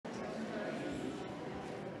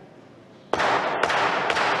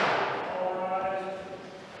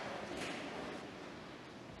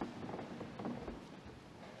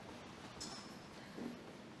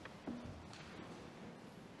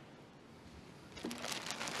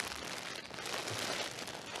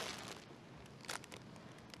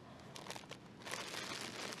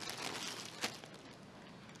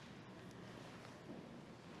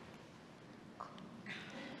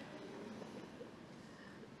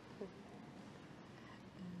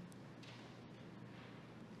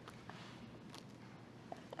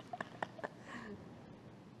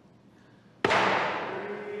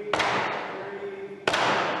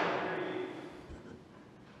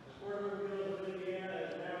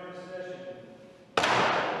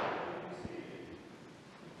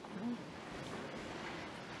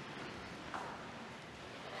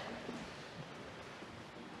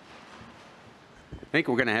I think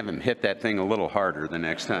we're going to have him hit that thing a little harder the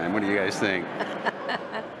next time. What do you guys think?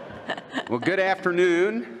 Well, good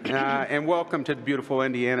afternoon, and welcome to the beautiful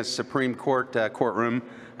Indiana Supreme Court courtroom.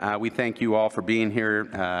 We thank you all for being here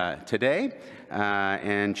today.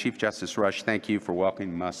 And Chief Justice Rush, thank you for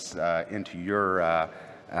welcoming us into your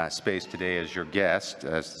space today as your guest,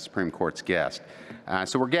 as the Supreme Court's guest.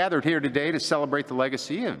 So we're gathered here today to celebrate the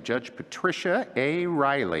legacy of Judge Patricia A.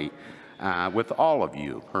 Riley with all of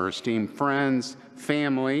you, her esteemed friends,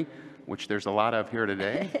 family, which there's a lot of here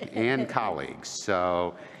today, and colleagues.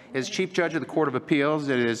 So as Chief Judge of the Court of Appeals,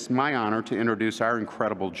 it is my honor to introduce our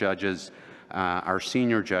incredible judges, our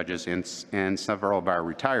senior judges, and several of our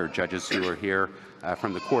retired judges who are here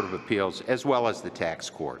from the Court of Appeals, as well as the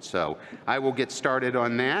tax court. So I will get started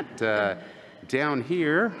on that. Down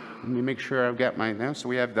here, let me make sure I've got my notes. So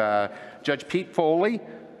we have Judge Pete Foley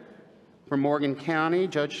from Morgan County,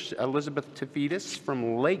 Judge Elizabeth Tafidis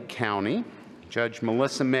from Lake County, Judge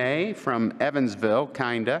Melissa May from Evansville,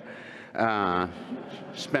 kinda.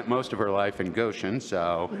 Spent most of her life in Goshen,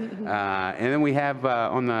 so. And then we have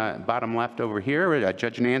on the bottom left over here,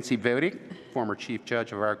 Judge Nancy Vodig, former Chief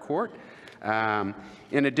Judge of our court.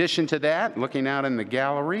 In addition to that, looking out in the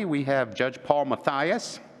gallery, we have Judge Paul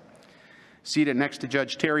Mathias, seated next to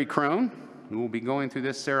Judge Terry Crone, who will be going through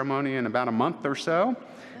this ceremony in about a month or so.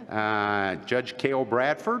 Judge Cale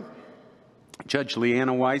Bradford, Judge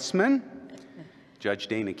Leanna Weissman, Judge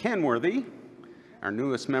Dana Kenworthy, our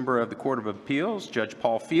newest member of the Court of Appeals, Judge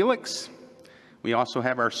Paul Felix. We also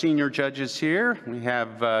have our senior judges here. We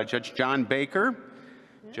have Judge John Baker,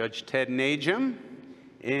 Judge Ted Najum,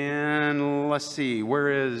 and let's see,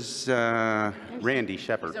 where is Randy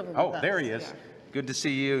Shepard? Oh, there he is. Good to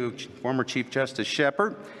see you, former Chief Justice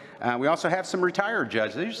Shepard. We also have some retired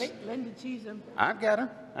judges. Linda Cheatham. I've got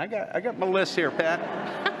her. I got my list here, Pat.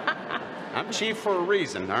 I'm chief for a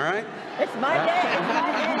reason, all right? It's my day. It's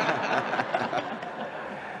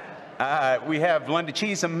my day. We have Linda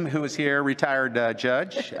Cheatham, who is here, retired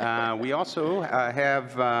judge. We also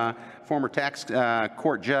have former tax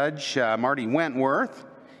court judge Marty Wentworth.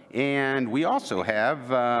 And we also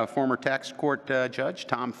have former tax court judge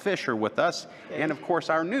Tom Fisher with us. And of course,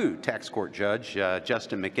 our new tax court judge,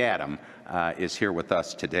 Justin McAdam, is here with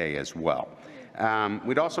us today as well.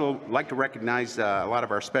 We'd also like to recognize a lot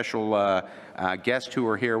of our special guests who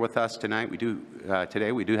are here with us tonight.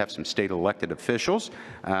 Today we do have some state elected officials,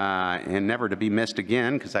 and never to be missed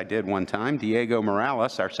again, because I did one time, Diego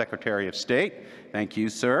Morales, our Secretary of State. Thank you,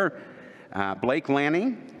 sir. Blake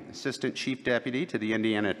Lanning, Assistant Chief Deputy to the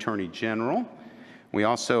Indiana Attorney General. We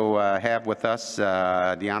also have with us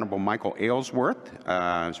the Honorable Michael Aylesworth,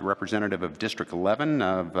 as a representative of District 11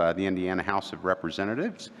 of the Indiana House of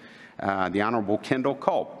Representatives. The Honorable Kendall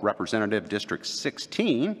Culp, Representative District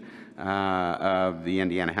 16 of the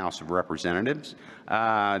Indiana House of Representatives.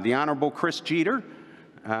 The Honorable Chris Jeter,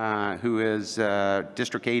 who is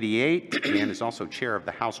District 88 and is also Chair of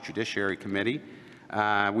the House Judiciary Committee.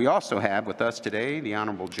 We also have with us today the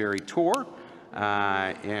Honorable Jerry Torr.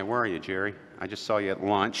 And where are you, Jerry? I just saw you at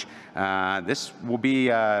lunch. This will be,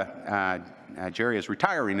 Jerry is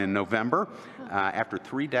retiring in November after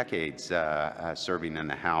 3 decades serving in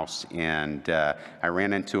the House. And I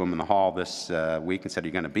ran into him in the hall this week and said, "Are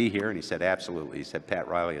you going to be here?" And he said, "Absolutely." He said, "Pat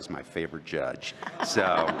Riley is my favorite judge."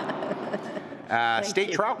 So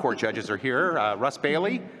state trial court judges are here. Russ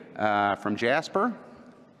Bailey from Jasper.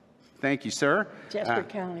 Thank you, sir. Jasper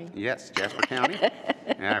County. Yes, Jasper County.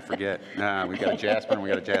 I forget. We got a Jasper and we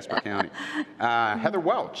got a Jasper County. Heather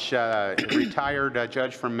Welch, retired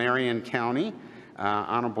judge from Marion County.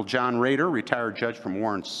 Honorable John Rader, retired judge from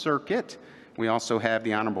Warren Circuit. We also have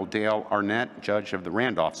the Honorable Dale Arnett, judge of the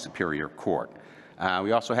Randolph Superior Court.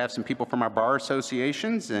 We also have some people from our bar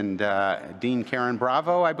associations, and Dean Karen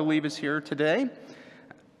Bravo, I believe, is here today.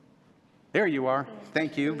 There you are.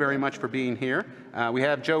 Thank you very much for being here. We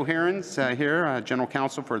have Joe Herons here, General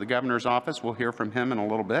Counsel for the Governor's Office. We'll hear from him in a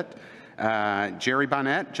little bit. Jerry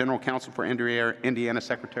Bonnet, General Counsel for Indiana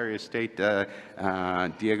Secretary of State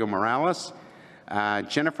Diego Morales.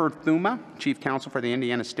 Jennifer Thuma, Chief Counsel for the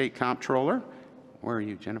Indiana State Comptroller. Where are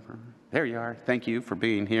you, Jennifer? There you are. Thank you for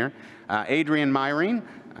being here. Adrian Meyring,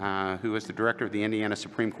 who is the Director of the Indiana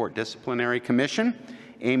Supreme Court Disciplinary Commission.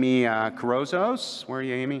 Amy Carozos. Where are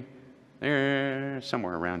you, Amy? There,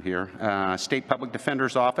 somewhere around here. State Public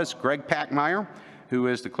Defender's Office. Greg Packmeyer, who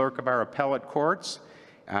is the clerk of our appellate courts.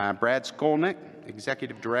 Brad Skolnick,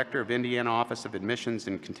 Executive Director of Indiana Office of Admissions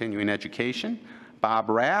and Continuing Education.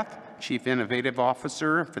 Bob Rath, Chief Innovative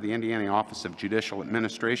Officer for the Indiana Office of Judicial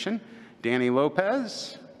Administration. Danny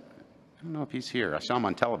Lopez, I don't know if he's here. I saw him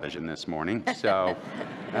on television this morning. So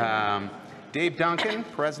Dave Duncan,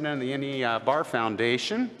 President of the Indiana Bar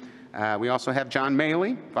Foundation. We also have John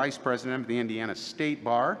Maley, Vice President of the Indiana State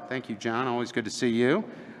Bar. Thank you, John. Always good to see you.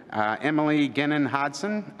 Emily Gennon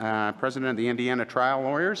Hodson, President of the Indiana Trial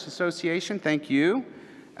Lawyers Association. Thank you.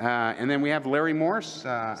 And then we have Larry Morse,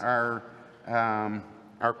 our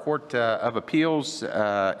Court of Appeals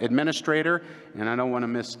Administrator. And I don't want to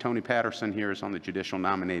miss Tony Patterson here is on the Judicial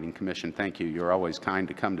Nominating Commission. Thank you. You're always kind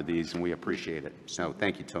to come to these, and we appreciate it. So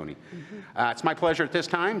thank you, Tony. It's my pleasure at this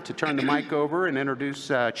time to turn the mic over and introduce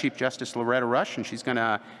Chief Justice Loretta Rush, and she's going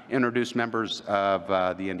to introduce members of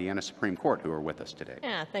the Indiana Supreme Court who are with us today.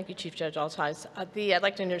 Yeah, thank you, Chief Judge Altice. I'd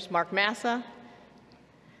like to introduce Mark Massa,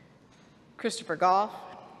 Christopher Goff,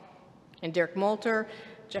 and Derek Moulter.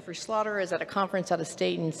 Jeffrey Slaughter is at a conference out of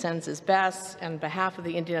state and sends his best. On behalf of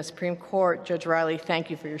the Indiana Supreme Court, Judge Riley, thank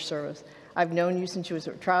you for your service. I've known you since you was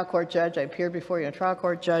a trial court judge. I appeared before you as a trial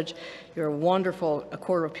court judge. You're a wonderful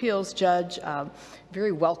Court of Appeals judge,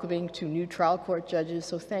 very welcoming to new trial court judges,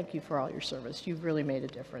 so thank you for all your service. You've really made a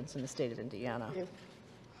difference in the state of Indiana.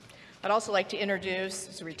 I'd also like to introduce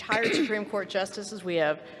the retired Supreme Court justices. We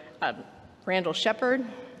have Randall Shepard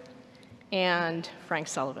and Frank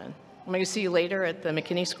Sullivan. I'm going to see you later at the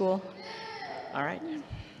McKinney School. All right.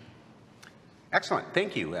 Excellent.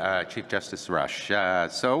 Thank you, Chief Justice Rush.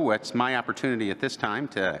 So it's my opportunity at this time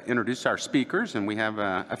to introduce our speakers, and we have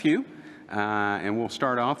a few. And we'll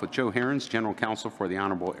start off with Joe Herons, General Counsel for the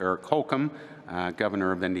Honorable Eric Holcomb,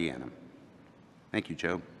 Governor of Indiana. Thank you,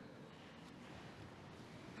 Joe.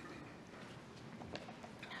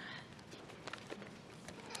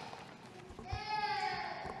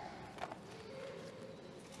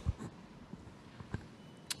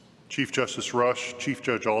 Chief Justice Rush, Chief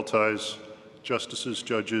Judge Altice, justices,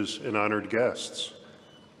 judges, and honored guests.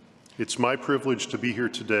 It's my privilege to be here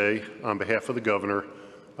today on behalf of the governor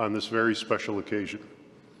on this very special occasion.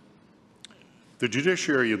 The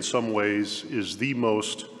judiciary, in some ways, is the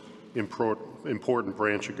most important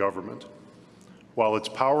branch of government. While its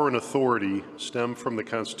power and authority stem from the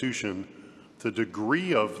Constitution, the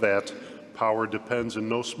degree of that power depends in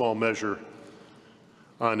no small measure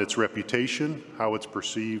on its reputation, how it's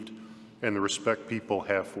perceived, and the respect people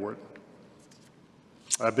have for it.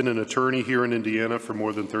 I've been an attorney here in Indiana for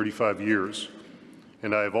more than 35 years,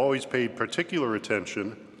 and I have always paid particular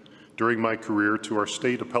attention during my career to our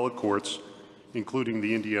state appellate courts, including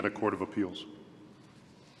the Indiana Court of Appeals.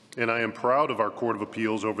 And I am proud of our Court of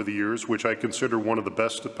Appeals over the years, which I consider one of the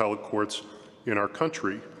best appellate courts in our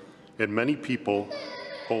country, and many people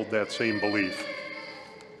hold that same belief.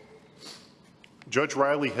 Judge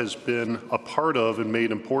Riley has been a part of and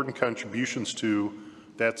made important contributions to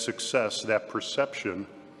that success, that perception,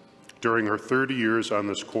 during her 30 years on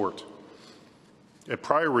this court. At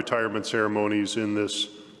prior retirement ceremonies in this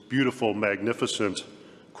beautiful, magnificent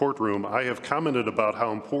courtroom, I have commented about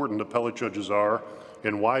how important appellate judges are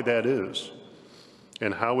and why that is,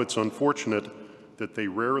 and how it's unfortunate that they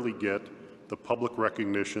rarely get the public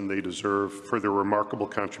recognition they deserve for their remarkable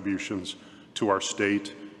contributions to our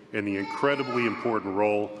state and the incredibly important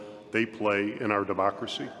role they play in our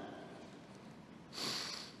democracy.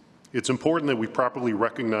 It's important that we properly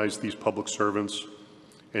recognize these public servants,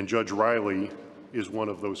 and Judge Riley is one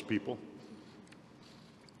of those people.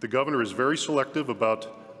 The governor is very selective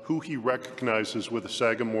about who he recognizes with the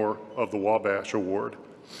Sagamore of the Wabash Award.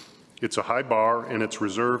 It's a high bar, and it's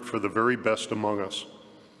reserved for the very best among us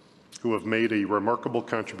who have made a remarkable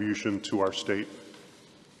contribution to our state.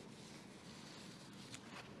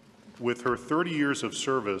 With her 30 years of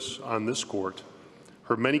service on this court,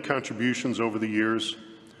 her many contributions over the years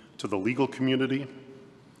to the legal community,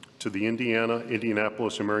 to the Indiana,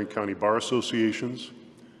 Indianapolis, and Marion County Bar Associations,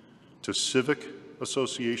 to civic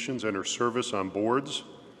associations and her service on boards,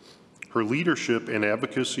 her leadership and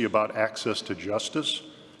advocacy about access to justice,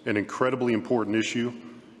 an incredibly important issue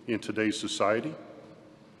in today's society,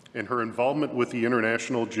 and her involvement with the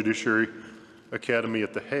International Judiciary Academy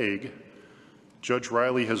at The Hague, Judge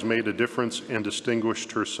Riley has made a difference and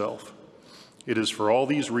distinguished herself. It is for all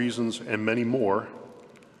these reasons and many more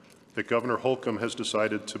that Governor Holcomb has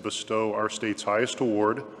decided to bestow our state's highest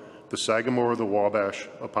award, the Sagamore of the Wabash,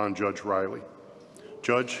 upon Judge Riley.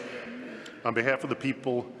 Judge, on behalf of the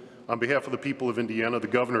people of Indiana, the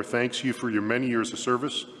governor thanks you for your many years of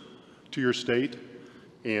service to your state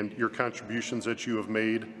and your contributions that you have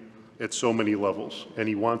made at so many levels. And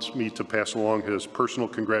he wants me to pass along his personal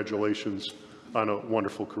congratulations on a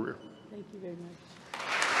wonderful career. Thank you very much.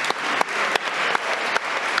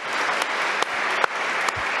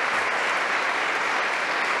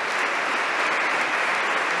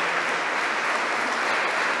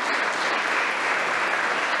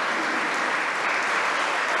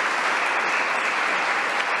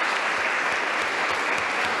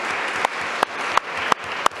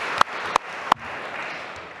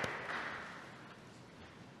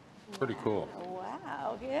 pretty cool.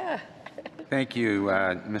 Wow, yeah. Thank you,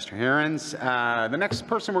 Mr. Herons. The next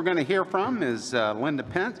person we're going to hear from is Linda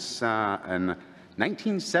Pence, an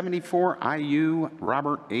 1974 IU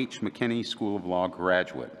Robert H. McKinney School of Law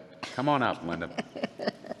graduate. Come on up, Linda.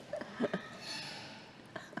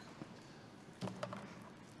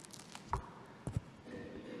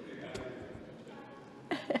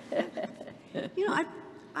 You know,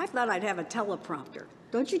 I thought I'd have a teleprompter.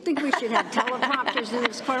 Don't you think we should have teleprompters in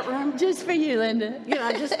this courtroom? Just for you, Linda. You know,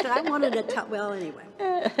 I wanted to well, anyway.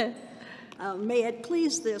 May it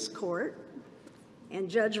please this court and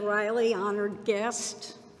Judge Riley, honored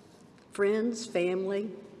guest, friends, family.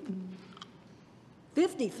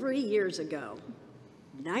 53 years ago,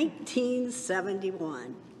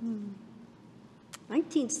 1971.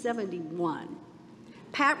 1971.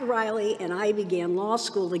 Pat Riley and I began law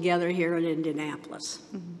school together here in Indianapolis.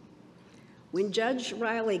 When Judge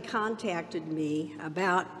Riley contacted me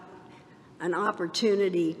about an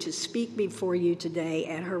opportunity to speak before you today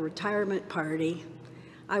at her retirement party,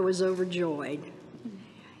 I was overjoyed.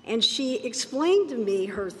 And she explained to me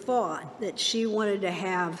her thought that she wanted to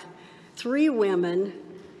have 3 women,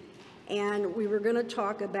 and we were going to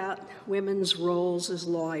talk about women's roles as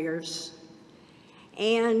lawyers.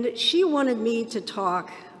 And she wanted me to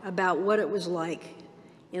talk about what it was like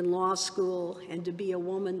in law school and to be a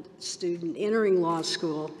woman student entering law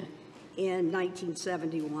school in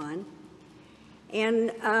 1971.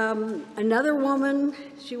 And another woman,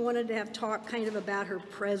 she wanted to have talk kind of about her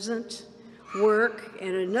present work,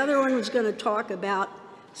 and another one was going to talk about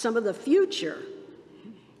some of the future.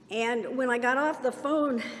 And when I got off the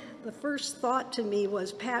phone, the first thought to me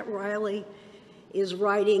was Pat Riley is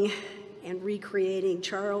writing and recreating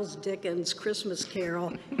Charles Dickens' Christmas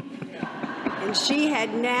Carol. And she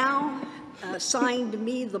had now assigned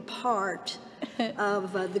me the part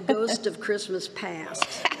of the ghost of Christmas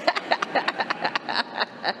past.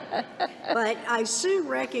 But I soon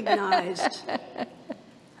recognized,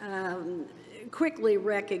 quickly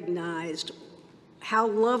recognized how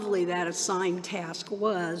lovely that assigned task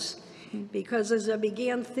was, because as I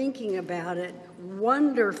began thinking about it,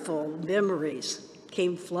 wonderful memories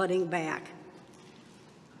came flooding back.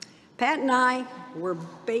 Pat and I were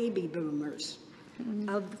baby boomers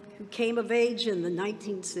who came of age in the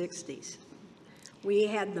 1960s. We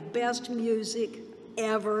had the best music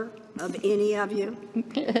ever of any of you.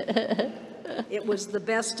 It was the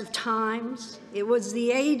best of times. It was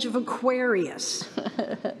the age of Aquarius.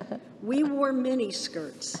 We wore mini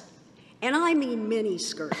skirts, and I mean mini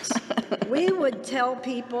skirts. We would tell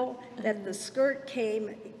people that the skirt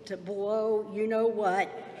came to below you know what,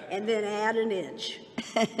 and then add an inch.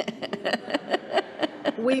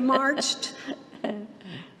 We marched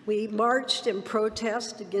in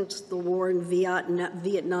protest against the war in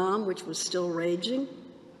Vietnam, which was still raging.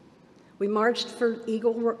 We marched for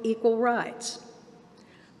equal rights.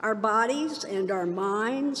 Our bodies and our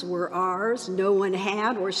minds were ours. No one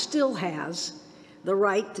had or still has the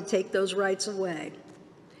right to take those rights away.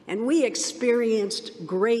 And we experienced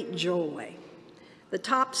great joy. The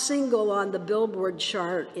top single on the Billboard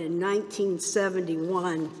chart in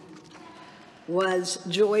 1971 was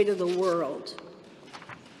Joy to the World.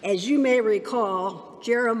 As you may recall,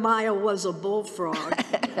 Jeremiah was a bullfrog.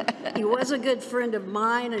 He was a good friend of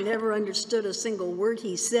mine. I never understood a single word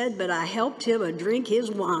he said, but I helped him drink his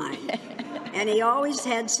wine. And he always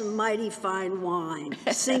had some mighty fine wine,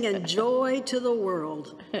 singing joy to the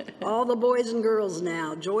world. All the boys and girls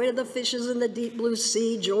now, joy to the fishes in the deep blue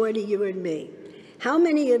sea, joy to you and me. How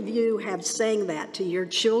many of you have sang that to your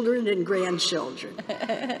children and grandchildren?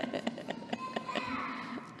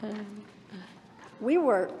 We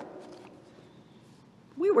were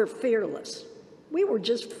fearless. We were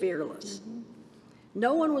just fearless.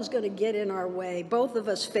 No one was going to get in our way. Both of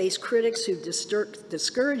us faced critics who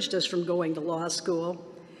discouraged us from going to law school.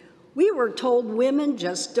 We were told women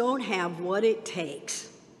just don't have what it takes.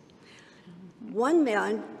 One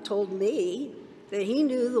man told me that he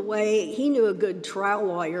knew a good trial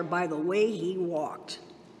lawyer by the way he walked.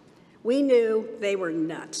 We knew they were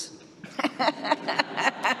nuts.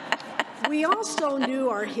 We also knew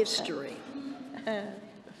our history.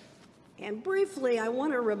 And briefly, I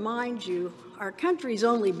want to remind you, our country's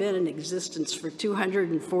only been in existence for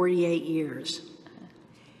 248 years.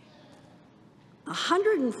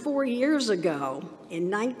 104 years ago,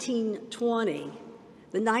 in 1920,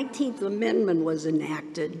 the 19th Amendment was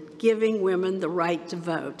enacted, giving women the right to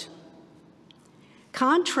vote.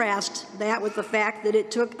 Contrast that with the fact that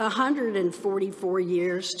it took 144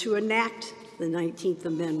 years to enact the 19th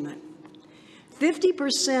Amendment.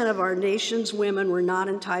 50% of our nation's women were not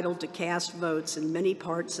entitled to cast votes in many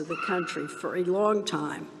parts of the country for a long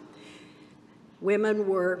time. Women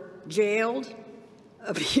were jailed,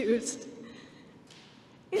 abused,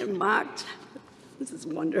 and mocked. This is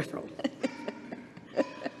wonderful.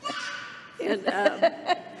 And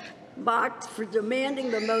mocked for demanding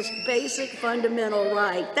the most basic fundamental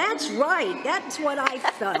right. That's right. That's what I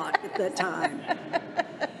thought at the time.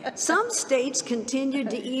 Some states continued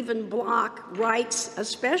to even block rights,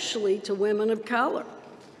 especially to women of color.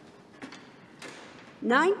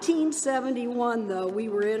 1971, though, we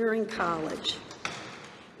were entering college,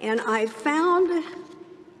 and I found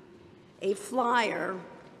a flyer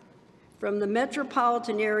from the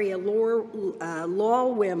metropolitan area law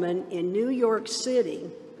women in New York City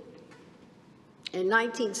in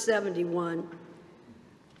 1971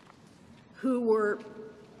 who were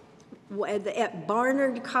at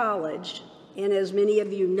Barnard College, and as many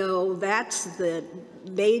of you know, that's the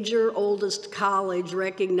major oldest college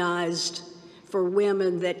recognized for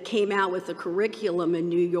women that came out with a curriculum in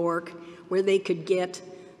New York where they could get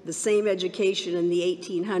the same education in the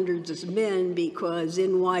 1800s as men, because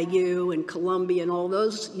NYU and Columbia and all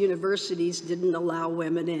those universities didn't allow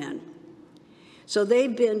women in. So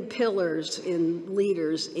they've been pillars and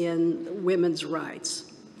leaders in women's rights.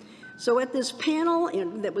 So at this panel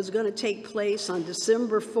that was going to take place on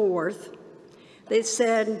December 4th, they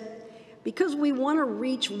said, because we want to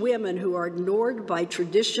reach women who are ignored by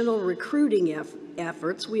traditional recruiting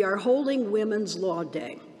efforts, we are holding Women's Law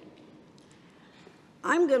Day.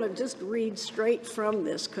 I'm going to just read straight from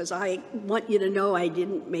this because I want you to know I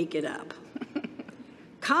didn't make it up.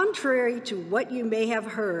 Contrary to what you may have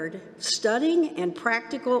heard, studying and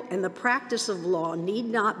the practice of law need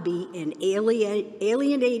not be an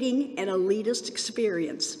alienating and elitist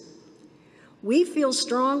experience. We feel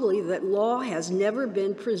strongly that law has never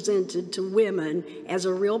been presented to women as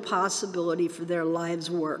a real possibility for their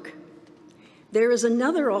lives' work. There is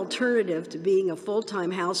another alternative to being a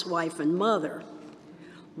full-time housewife and mother.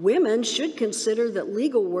 Women should consider that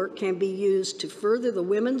legal work can be used to further the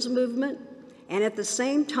women's movement and at the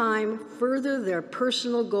same time further their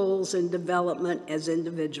personal goals and development as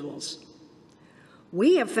individuals.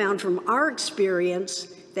 We have found from our experience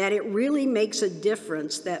that it really makes a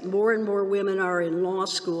difference that more and more women are in law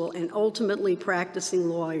school and ultimately practicing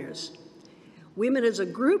lawyers. Women as a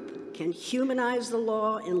group can humanize the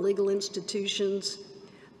law in legal institutions,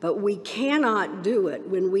 but we cannot do it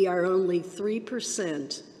when we are only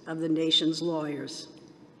 3% of the nation's lawyers.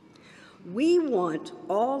 We want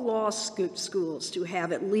all law schools to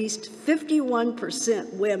have at least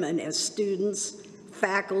 51% women as students,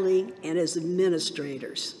 faculty, and as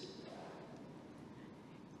administrators.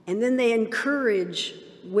 And then they encourage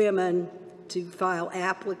women to file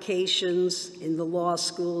applications in the law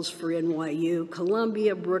schools for NYU,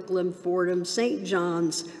 Columbia, Brooklyn, Fordham, St.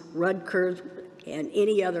 John's, Rutgers, and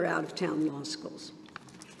any other out-of-town law schools.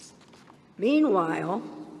 Meanwhile,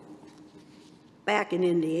 back in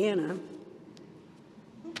Indiana,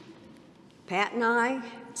 Pat and I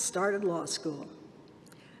started law school.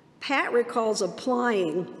 Pat recalls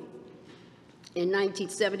applying in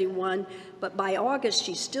 1971, but by August,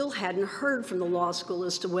 she still hadn't heard from the law school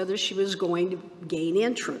as to whether she was going to gain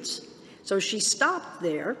entrance. So she stopped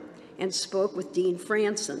there and spoke with Dean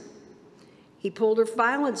Franson. He pulled her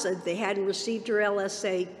file and said they hadn't received her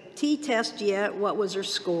LSAT test yet. What was her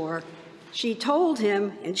score? She told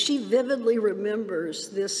him, and she vividly remembers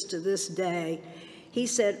this to this day. He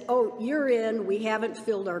said, "Oh, you're in. We haven't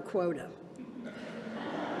filled our quota."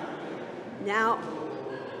 Now,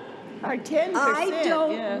 Our 10%. I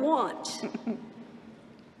don't yeah. want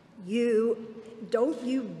you, don't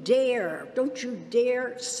you dare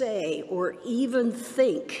say or even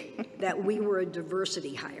think that we were a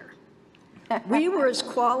diversity hire. We were as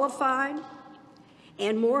qualified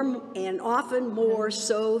and often more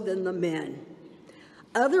so than the men.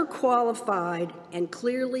 Other qualified and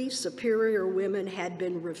clearly superior women had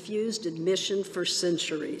been refused admission for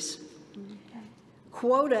centuries.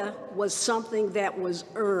 Quota was something that was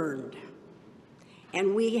earned,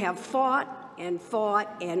 and we have fought and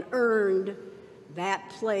earned that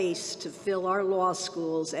place to fill our law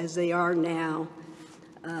schools as they are now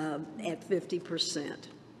at 50%.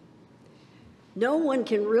 No one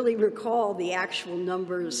can really recall the actual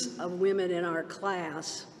numbers of women in our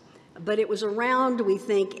class, but it was around, we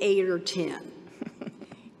think, 8 or 10.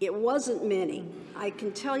 It wasn't many. I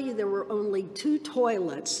can tell you there were only 2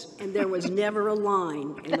 toilets, and there was never a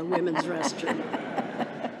line in the women's restroom.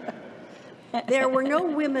 There were no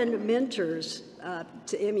women mentors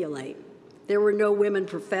to emulate. There were no women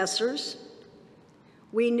professors.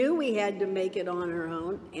 We knew we had to make it on our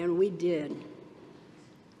own, and we did.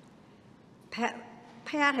 Pat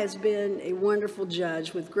Pat has been a wonderful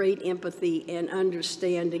judge with great empathy and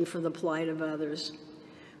understanding for the plight of others.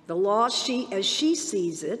 The law, as she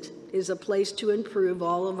sees it, is a place to improve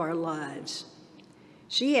all of our lives.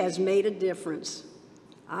 She has made a difference.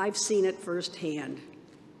 I've seen it firsthand.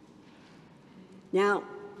 Now,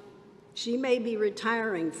 she may be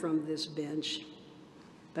retiring from this bench,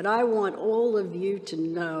 but I want all of you to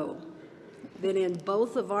know that in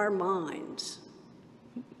both of our minds,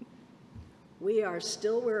 we are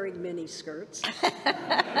still wearing miniskirts.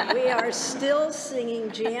 We are still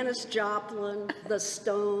singing Janis Joplin, The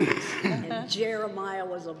Stones, and Jeremiah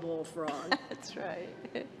Was a Bullfrog. That's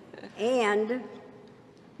right. And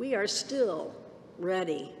we are still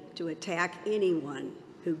ready to attack anyone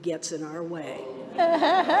who gets in our way.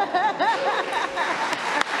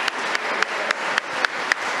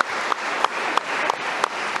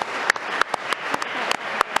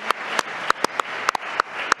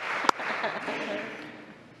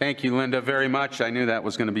 Thank you, Linda, very much. I knew that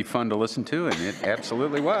was going to be fun to listen to, and it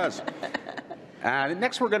absolutely was.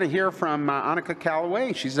 Next, we're going to hear from Annika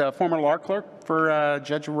Calloway. She's a former law clerk for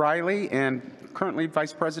Judge Riley and currently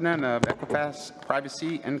Vice President of Equifax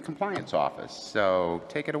Privacy and Compliance Office. So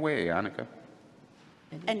take it away, Annika.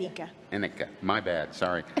 Annika, my bad,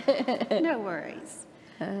 sorry. No worries.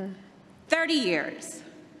 30 years.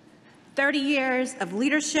 30 years of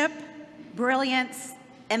leadership, brilliance,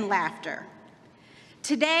 and laughter.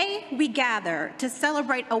 Today, we gather to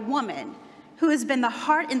celebrate a woman who has been the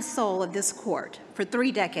heart and soul of this court for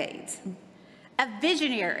 3 decades, a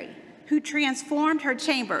visionary who transformed her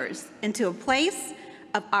chambers into a place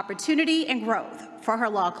of opportunity and growth for her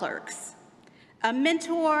law clerks, a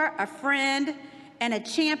mentor, a friend, and a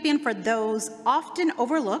champion for those often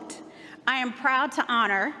overlooked. I am proud to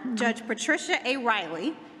honor Judge Patricia A.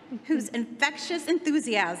 Riley, whose infectious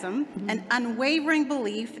enthusiasm and unwavering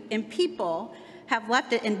belief in people have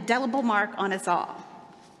left an indelible mark on us all.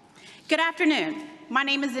 Good afternoon. My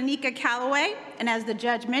name is Annika Calloway, and as the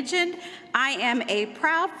judge mentioned, I am a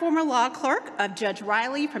proud former law clerk of Judge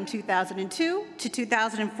Riley from 2002 to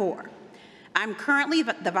 2004. I'm currently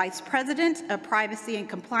the Vice President of Privacy and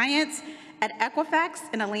Compliance at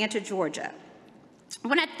Equifax in Atlanta, Georgia.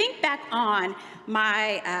 When I think back on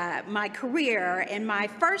my career and my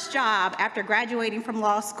first job after graduating from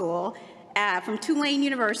law school from Tulane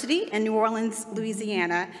University in New Orleans,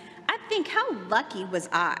 Louisiana, I think how lucky was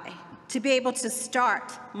I to be able to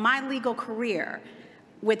start my legal career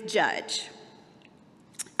with Judge.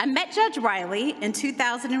 I met Judge Riley in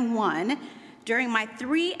 2001 during my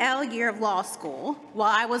 3L year of law school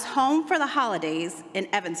while I was home for the holidays in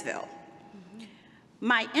Evansville.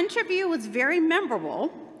 My interview was very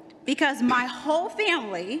memorable because my whole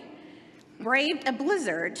family braved a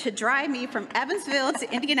blizzard to drive me from Evansville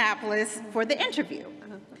to Indianapolis for the interview.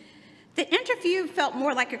 The interview felt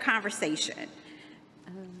more like a conversation,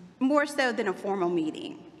 more so than a formal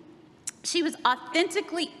meeting. She was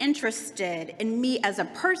authentically interested in me as a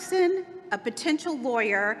person, a potential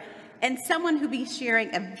lawyer, and someone who'd be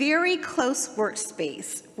sharing a very close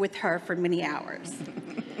workspace with her for many hours.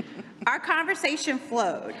 Our conversation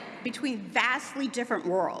flowed between vastly different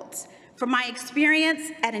worlds, from my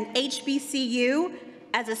experience at an HBCU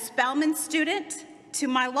as a Spelman student to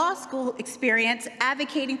my law school experience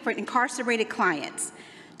advocating for incarcerated clients,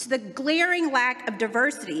 to the glaring lack of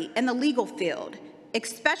diversity in the legal field,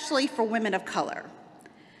 especially for women of color.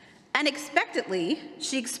 Unexpectedly,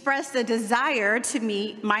 she expressed a desire to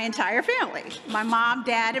meet my entire family, my mom,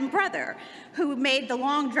 dad, and brother, who made the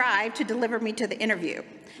long drive to deliver me to the interview.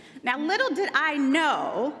 Now, little did I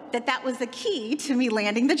know that that was the key to me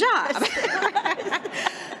landing the job.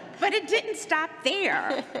 But it didn't stop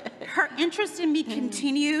there. Her interest in me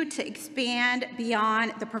continued to expand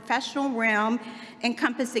beyond the professional realm,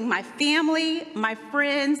 encompassing my family, my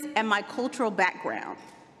friends, and my cultural background.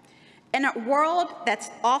 In a world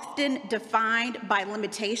that's often defined by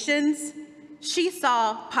limitations, she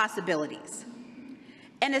saw possibilities.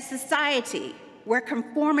 In a society where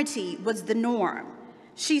conformity was the norm,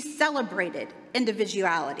 she celebrated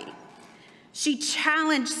individuality. She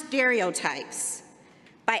challenged stereotypes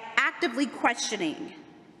by actively questioning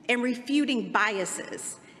and refuting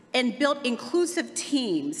biases, and built inclusive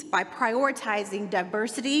teams by prioritizing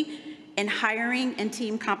diversity in hiring and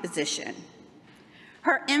team composition.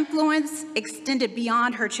 Her influence extended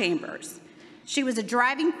beyond her chambers. She was a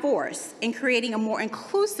driving force in creating a more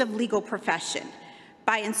inclusive legal profession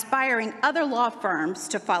by inspiring other law firms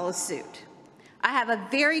to follow suit. I have a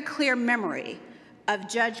very clear memory of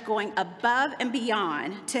Judge going above and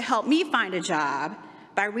beyond to help me find a job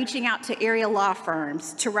by reaching out to area law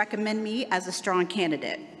firms to recommend me as a strong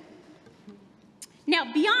candidate.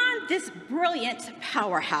 Now, beyond this brilliant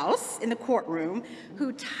powerhouse in the courtroom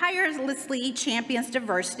who tirelessly champions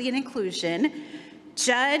diversity and inclusion,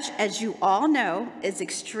 Judge, as you all know, is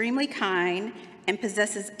extremely kind and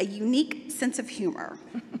possesses a unique sense of humor.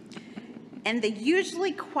 In the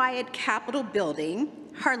usually quiet Capitol building,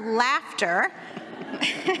 her laughter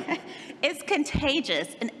is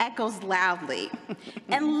contagious and echoes loudly.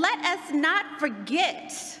 And let us not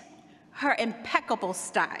forget her impeccable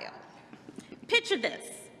style. Picture this: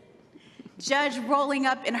 Judge rolling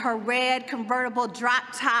up in her red convertible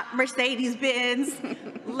drop-top Mercedes-Benz,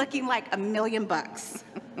 looking like $1 million.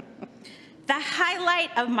 The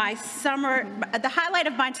highlight of my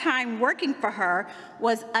time working for her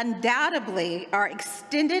was undoubtedly our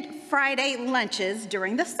extended Friday lunches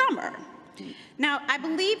during the summer. Now, I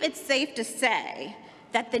believe it's safe to say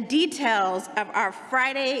that the details of our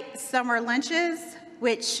Friday summer lunches,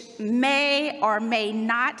 which may or may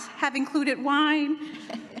not have included wine,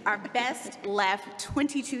 are best left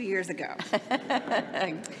 22 years ago.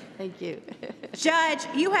 Thank you. Judge,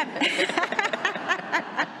 you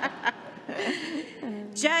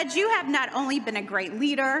have not only been a great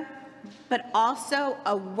leader, but also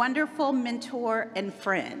a wonderful mentor and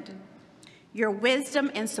friend. Your wisdom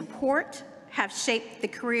and support have shaped the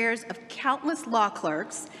careers of countless law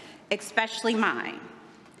clerks, especially mine.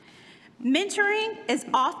 Mentoring is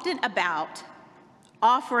often about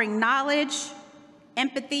offering knowledge,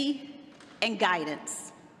 empathy, and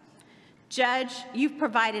guidance. Judge, you've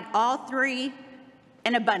provided all three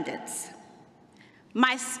in abundance.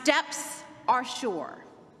 My steps are sure.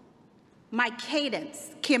 My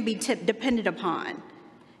cadence can be depended upon,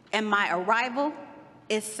 and my arrival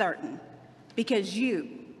is certain because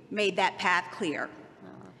you made that path clear.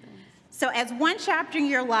 So as one chapter in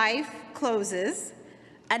your life closes,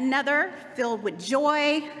 another filled with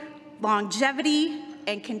joy, longevity,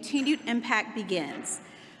 and continued impact begins.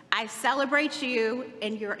 I celebrate you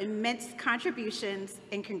and your immense contributions,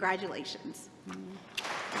 and congratulations.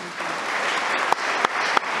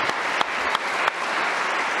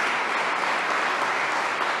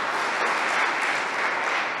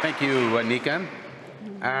 Thank you, Nika.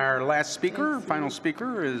 Our last speaker, final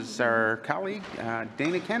speaker, is our colleague,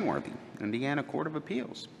 Dana Kenworthy, Indiana Court of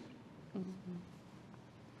Appeals.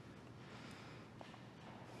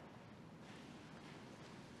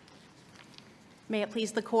 May it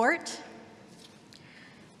please the court.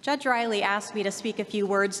 Judge Riley asked me to speak a few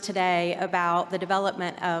words today about the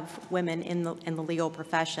development of women in the legal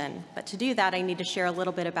profession. But to do that, I need to share a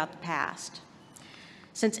little bit about the past.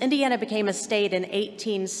 Since Indiana became a state in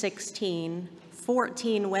 1816,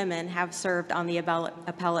 14 women have served on the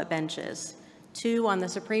appellate benches, 2 on the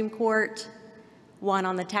Supreme Court, 1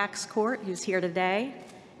 on the tax court, who's here today,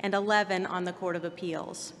 and 11 on the Court of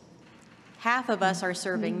Appeals. Half of us are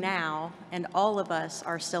serving now, and all of us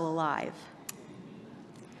are still alive.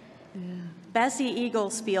 Bessie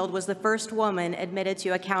Eaglesfield was the first woman admitted to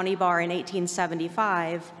a county bar in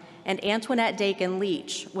 1875, and Antoinette Dakin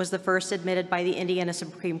Leach was the first admitted by the Indiana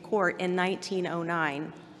Supreme Court in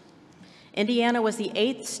 1909. Indiana was the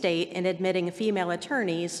 8th state in admitting female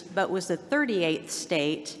attorneys, but was the 38th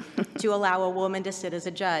state to allow a woman to sit as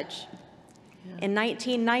a judge. In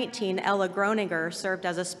 1919, Ella Groninger served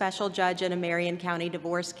as a special judge in a Marion County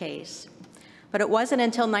divorce case. But it wasn't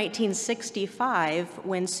until 1965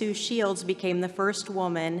 when Sue Shields became the first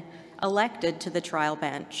woman elected to the trial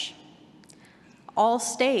bench. All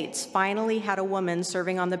states finally had a woman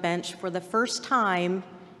serving on the bench for the first time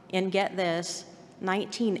in, get this,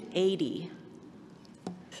 1980.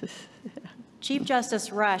 Chief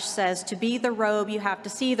Justice Rush says, to be the robe, you have to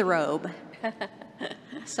see the robe.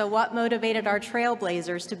 So what motivated our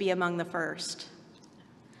trailblazers to be among the first?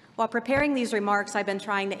 While preparing these remarks, I've been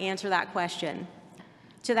trying to answer that question.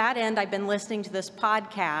 To that end, I've been listening to this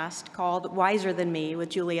podcast called Wiser Than Me with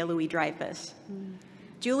Julia Louis-Dreyfus.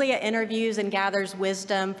 Julia interviews and gathers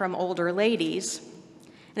wisdom from older ladies.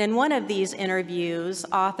 And in one of these interviews,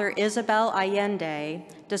 author Isabel Allende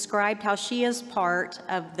described how she is part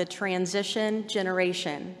of the transition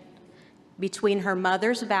generation between her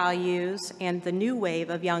mother's values and the new wave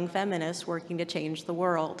of young feminists working to change the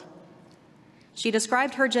world. She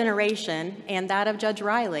described her generation and that of Judge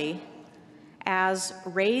Riley as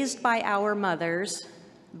raised by our mothers,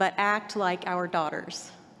 but act like our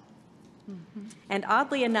daughters. And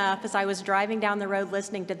oddly enough, as I was driving down the road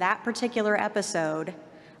listening to that particular episode,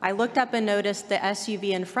 I looked up and noticed the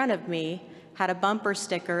SUV in front of me had a bumper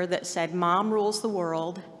sticker that said, "Mom rules the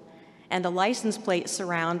world," and a license plate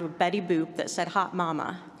surround with Betty Boop that said, "Hot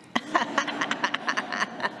Mama."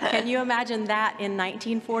 Can you imagine that in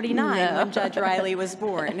 1949 when Judge Riley was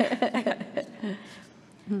born?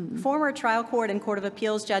 Former trial court and Court of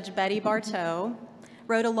Appeals Judge Betty Bartow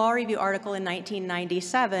wrote a law review article in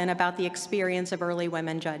 1997 about the experience of early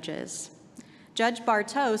women judges. Judge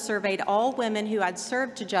Bartow surveyed all women who had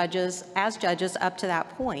served as judges up to that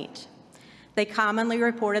point. They commonly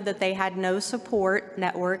reported that they had no support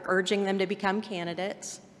network urging them to become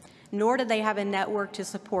candidates, nor did they have a network to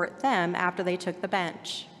support them after they took the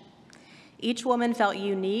bench. Each woman felt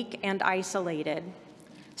unique and isolated.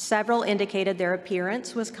 Several indicated their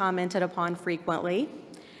appearance was commented upon frequently,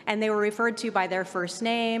 and they were referred to by their first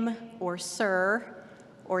name, or sir,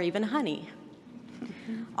 or even honey.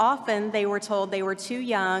 Often they were told they were too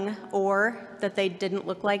young or that they didn't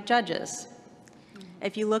look like judges.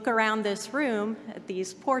 If you look around this room at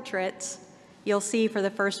these portraits, you'll see for the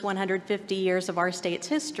first 150 years of our state's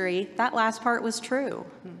history, that last part was true.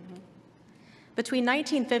 Between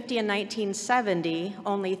 1950 and 1970,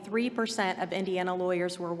 only 3% of Indiana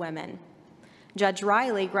lawyers were women. Judge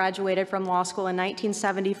Riley graduated from law school in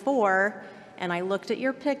 1974, and I looked at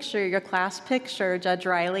your picture, your class picture, Judge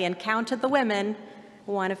Riley, and counted the women,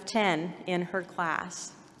 1 of 10 in her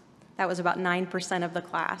class. That was about 9% of the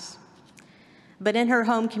class. But in her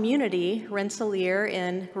home community, Rensselaer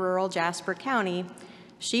in rural Jasper County,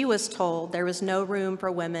 she was told there was no room for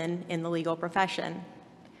women in the legal profession.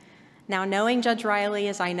 Now, knowing Judge Riley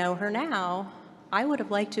as I know her now, I would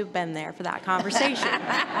have liked to have been there for that conversation.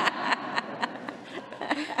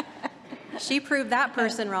 She proved that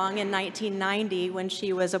person wrong in 1990 when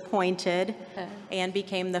she was appointed and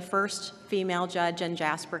became the first female judge in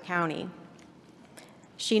Jasper County.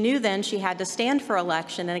 She knew then she had to stand for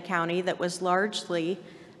election in a county that was largely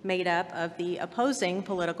made up of the opposing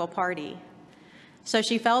political party. So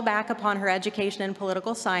she fell back upon her education in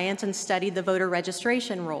political science and studied the voter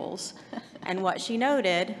registration rolls. And what she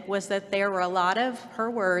noted was that there were a lot of, her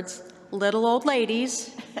words, little old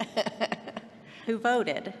ladies who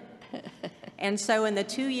voted. And so in the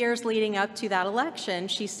 2 years leading up to that election,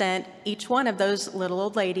 she sent each one of those little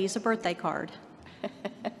old ladies a birthday card.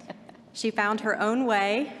 She found her own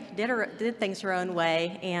way, did things her own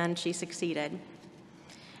way, and she succeeded.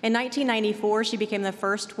 In 1994, she became the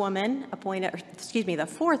fourth woman appointed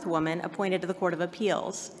to the Court of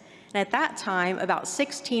Appeals. And at that time, about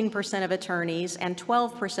 16% of attorneys and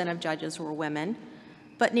 12% of judges were women,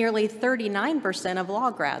 but nearly 39% of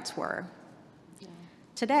law grads were.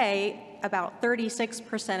 Today, about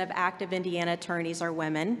 36% of active Indiana attorneys are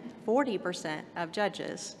women, 40% of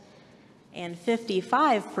judges, and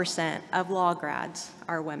 55% of law grads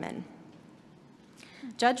are women.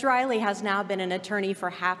 Judge Riley has now been an attorney for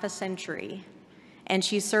half a century, and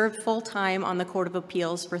she served full-time on the Court of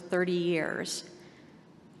Appeals for 30 years.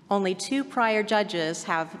 Only 2 prior judges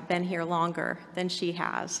have been here longer than she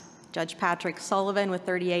has. Judge Patrick Sullivan with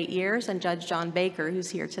 38 years and Judge John Baker,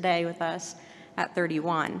 who's here today with us, at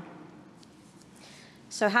 31.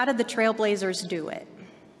 So how did the Trailblazers do it?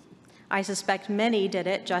 I suspect many did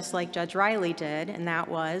it just like Judge Riley did, and that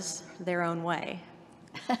was their own way.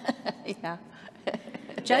 Yeah.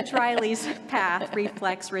 Judge Riley's path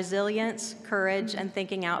reflects resilience, courage, and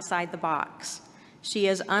thinking outside the box. She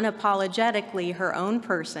is unapologetically her own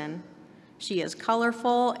person. She is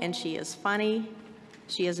colorful and she is funny.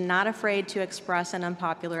 She is not afraid to express an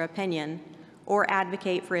unpopular opinion or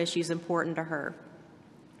advocate for issues important to her.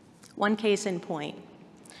 One case in point.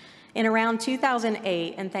 In around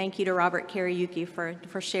 2008, and thank you to Robert Kariuki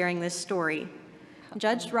for sharing this story,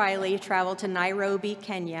 Judge Riley traveled to Nairobi,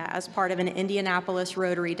 Kenya as part of an Indianapolis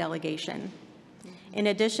Rotary delegation. In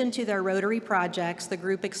addition to their Rotary projects, the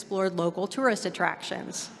group explored local tourist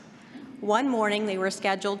attractions. One morning, they were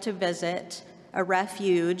scheduled to visit a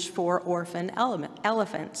refuge for orphan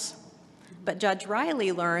elephants. But Judge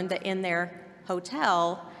Riley learned that in their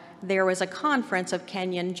hotel, there was a conference of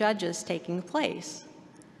Kenyan judges taking place.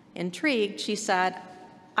 Intrigued, she said,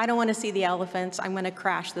 "I don't want to see the elephants. I'm going to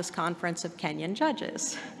crash this conference of Kenyan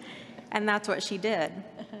judges." And that's what she did.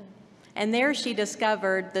 And there she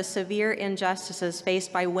discovered the severe injustices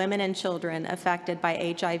faced by women and children affected by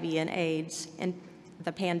HIV and AIDS in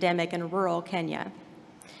the pandemic in rural Kenya.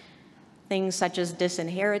 Things such as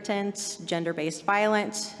disinheritance, gender-based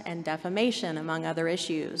violence, and defamation, among other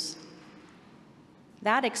issues.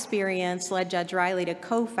 That experience led Judge Riley to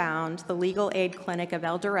co-found the Legal Aid Clinic of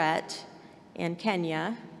Eldoret in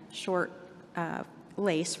Kenya,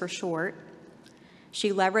 LACE for short.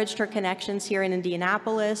 She leveraged her connections here in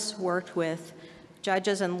Indianapolis, worked with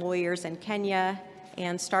judges and lawyers in Kenya,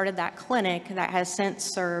 and started that clinic that has since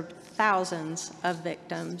served thousands of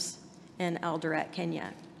victims in Eldoret,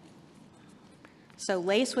 Kenya. So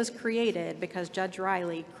LACE was created because Judge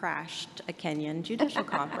Riley crashed a Kenyan judicial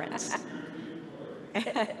conference.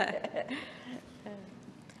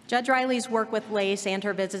 Judge Riley's work with LACE and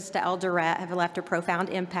her visits to El Dorette have left a profound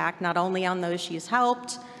impact not only on those she's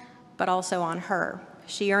helped, but also on her.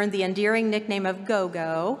 She earned the endearing nickname of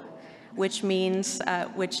Go-Go, which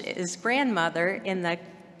is grandmother in the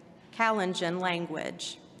Kalenjin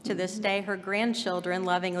language. To this day, her grandchildren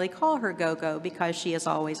lovingly call her Go-Go because she is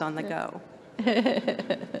always on the go.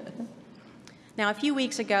 Now, a few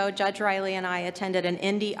weeks ago, Judge Riley and I attended an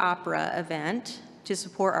indie opera event to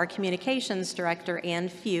support our communications director, Ann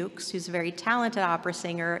Fuchs, who's a very talented opera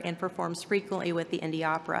singer and performs frequently with the indie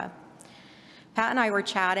opera. Pat and I were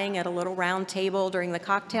chatting at a little round table during the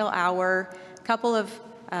cocktail hour. A couple of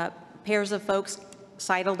pairs of folks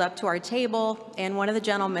sidled up to our table, and one of the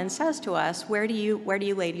gentlemen says to us, where do you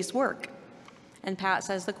ladies work? And Pat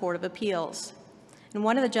says, the Court of Appeals. And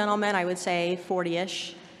one of the gentlemen, I would say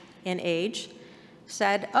 40-ish in age,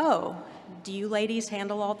 said, oh, do you ladies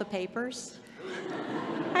handle all the papers?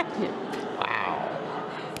 Wow.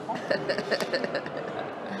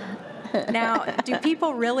 Now, do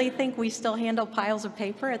people really think we still handle piles of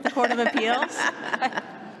paper at the Court of Appeals?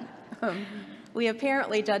 We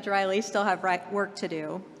apparently, Judge Riley, still have work to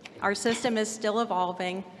do. Our system is still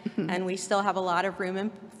evolving, and we still have a lot of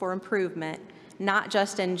room for improvement, not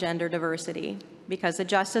just in gender diversity, because the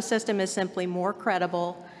justice system is simply more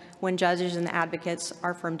credible when judges and advocates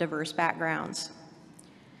are from diverse backgrounds.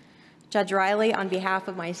 Judge Riley, on behalf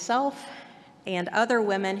of myself and other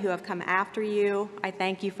women who have come after you, I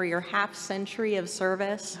thank you for your half-century of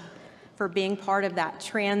service, for being part of that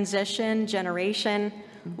transition generation,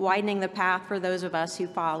 widening the path for those of us who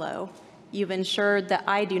follow. You've ensured that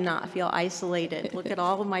I do not feel isolated. Look at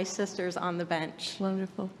all of my sisters on the bench.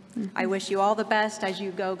 Wonderful. I wish you all the best as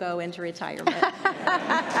you go into retirement.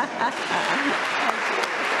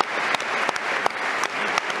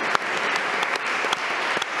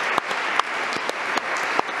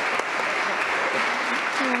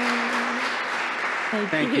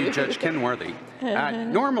 Thank you, Judge Kenworthy.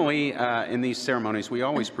 Normally, in these ceremonies, we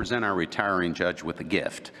always present our retiring judge with a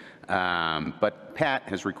gift. But Pat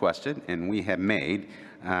has requested, and we have made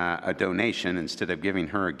a donation instead of giving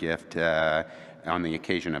her a gift on the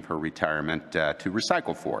occasion of her retirement to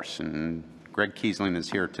Recycle Force. And Greg Kiesling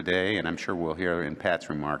is here today, and I'm sure we'll hear in Pat's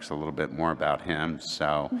remarks a little bit more about him.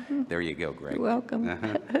 So there you go, Greg. You're welcome.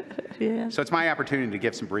 Yeah. So it's my opportunity to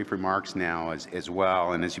give some brief remarks now as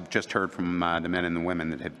well. And as you've just heard from the men and the women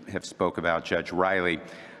that have spoke about Judge Riley,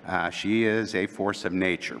 she is a force of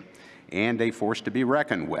nature and a force to be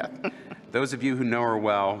reckoned with. Those of you who know her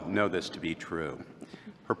well know this to be true.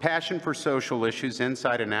 Her passion for social issues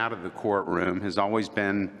inside and out of the courtroom has always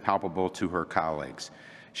been palpable to her colleagues.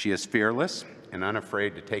 She is fearless and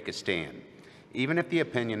unafraid to take a stand, even if the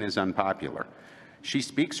opinion is unpopular. She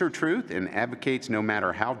speaks her truth and advocates no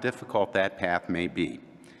matter how difficult that path may be.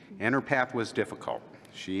 And her path was difficult.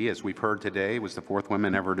 She, as we've heard today, was the fourth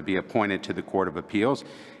woman ever to be appointed to the Court of Appeals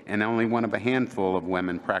and only one of a handful of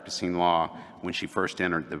women practicing law when she first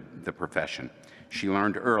entered the profession. She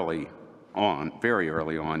learned very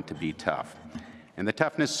early on, to be tough. And the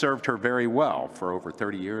toughness served her very well for over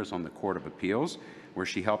 30 years on the Court of Appeals, where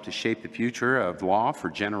she helped to shape the future of law for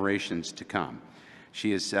generations to come.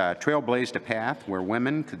 She has trailblazed a path where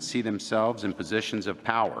women could see themselves in positions of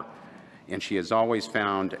power, and she has always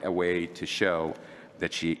found a way to show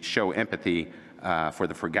empathy for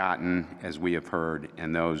the forgotten, as we have heard,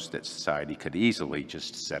 and those that society could easily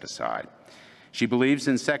just set aside. She believes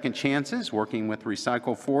in second chances. Working with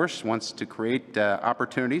Recycle Force, wants to create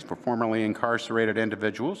opportunities for formerly incarcerated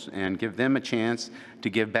individuals and give them a chance to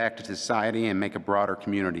give back to society and make a broader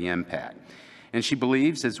community impact. And she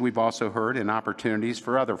believes, as we've also heard, in opportunities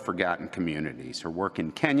for other forgotten communities. Her work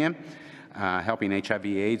in Kenya, helping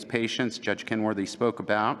HIV/AIDS patients, Judge Kenworthy spoke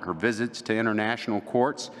about. Her visits to international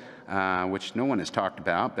courts, which no one has talked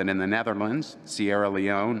about, but in the Netherlands, Sierra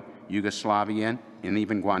Leone, Yugoslavia, and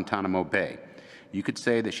even Guantanamo Bay. You could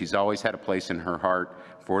say that she's always had a place in her heart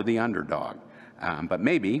for the underdog, but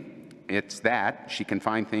maybe it's that she can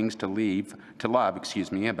find things to love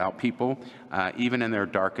about people, even in their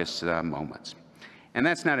darkest moments. And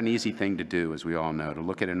that's not an easy thing to do, as we all know, to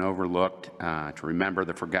look at an overlooked, to remember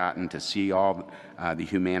the forgotten, to see all the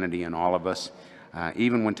humanity in all of us,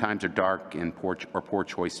 even when times are dark and poor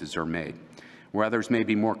choices are made. Where others may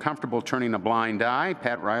be more comfortable turning a blind eye,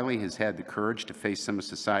 Pat Riley has had the courage to face some of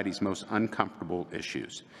society's most uncomfortable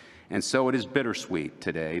issues. And so it is bittersweet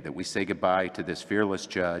today that we say goodbye to this fearless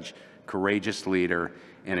judge, courageous leader,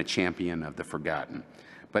 and a champion of the forgotten.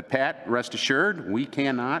 But Pat, rest assured, we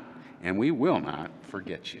cannot and we will not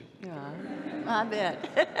forget you. Yeah, I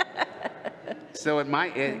bet. So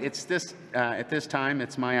at this time,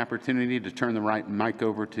 it's my opportunity to turn the right mic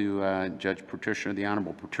over to Judge Patricia, the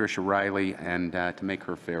Honorable Patricia Riley, and to make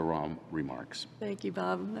her farewell remarks. Thank you,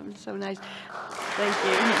 Bob. That was so nice. Thank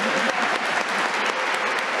you.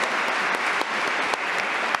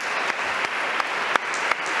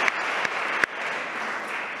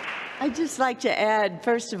 I'd just like to add,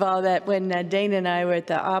 first of all, that when Dana and I were at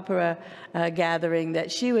the opera gathering,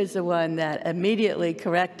 that she was the one that immediately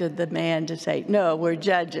corrected the man to say, no, we're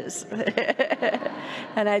judges.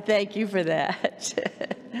 And I thank you for that.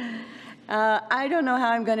 I don't know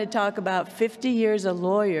how I'm going to talk about 50 years a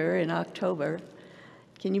lawyer in October.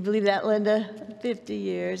 Can you believe that, Linda? 50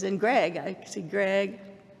 years. And Greg, I see Greg.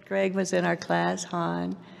 Greg was in our class,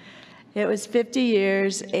 Han. It was 50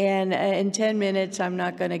 years, and in 10 minutes, I'm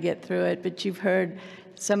not going to get through it, but you've heard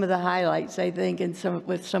some of the highlights, I think,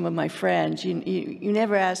 with some of my friends. You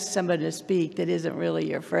never ask somebody to speak that isn't really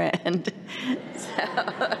your friend.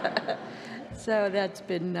 So that's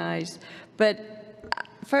been nice. But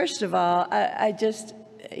first of all,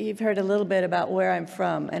 you've heard a little bit about where I'm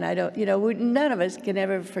from, and I don't, none of us can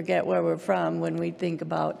ever forget where we're from when we think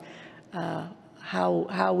about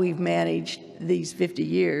how we've managed these 50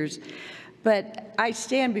 years. But I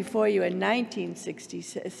stand before you, a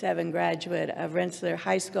 1967 graduate of Rensselaer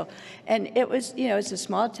High School. And it was, it's a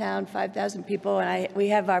small town, 5,000 people, and we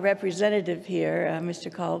have our representative here,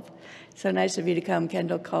 Mr. Culp. So nice of you to come,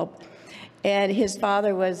 Kendall Culp. And his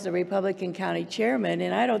father was the Republican county chairman,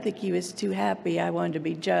 and I don't think he was too happy I wanted to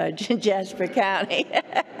be judge in Jasper County.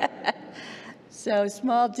 So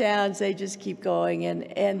small towns, they just keep going,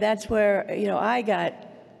 and that's where, I got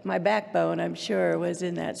my backbone, I'm sure, was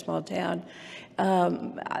in that small town.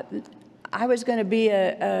 I was going to be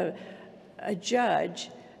a judge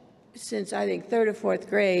since, I think, third or fourth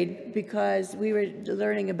grade, because we were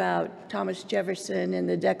learning about Thomas Jefferson and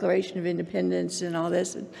the Declaration of Independence and all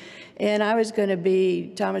this, and I was going to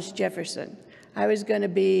be Thomas Jefferson. I was going to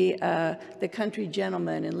be the country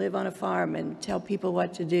gentleman and live on a farm and tell people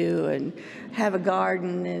what to do and have a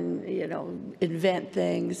garden and, invent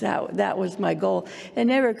things. That was my goal. It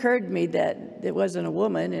never occurred to me that it wasn't a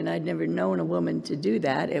woman, and I'd never known a woman to do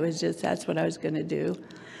that. It was just that's what I was going to do.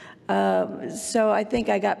 So I think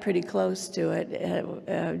I got pretty close to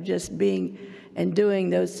it, just being and doing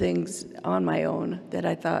those things on my own that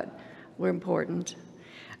I thought were important.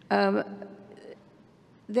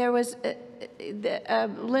 There was...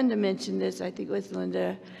 Linda mentioned this, I think it was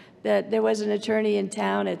Linda, that there was an attorney in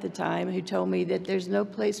town at the time who told me that there's no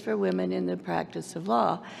place for women in the practice of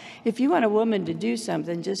law. If you want a woman to do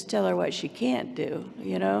something, just tell her what she can't do,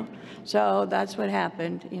 So that's what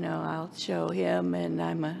happened. I'll show him, and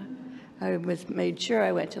I made sure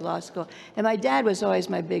I went to law school. And my dad was always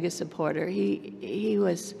my biggest supporter. He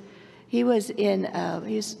was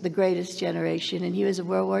the greatest generation, and he was a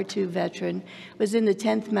World War II veteran, was in the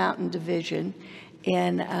 10th Mountain Division,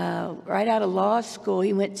 and right out of law school,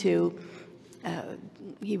 he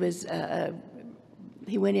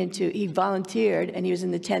volunteered, and he was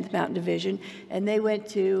in the 10th Mountain Division, and they went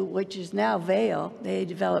to, which is now Vail, they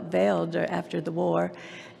developed Vail after the war,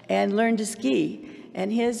 and learned to ski.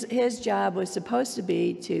 And his job was supposed to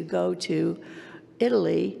be to go to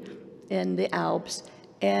Italy in the Alps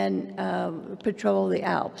and patrol the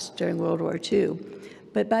Alps during World War II.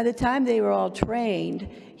 But by the time they were all trained,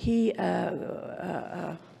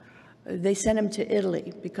 they sent him to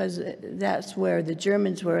Italy because that's where the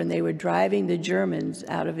Germans were, and they were driving the Germans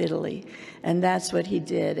out of Italy. And that's what he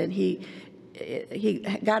did. And he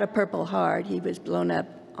got a Purple Heart. He was blown up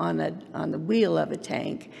on the wheel of a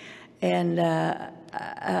tank and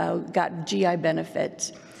got GI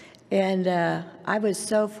benefits. And I was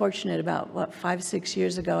so fortunate about, 5, 6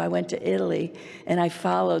 years ago, I went to Italy, and I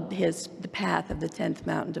followed the path of the 10th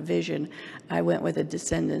Mountain Division. I went with the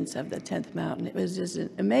descendants of the 10th Mountain. It was just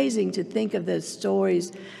amazing to think of the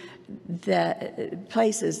stories,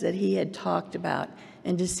 places that he had talked about,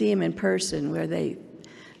 and to see him in person where they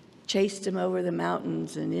chased him over the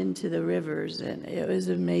mountains and into the rivers, and it was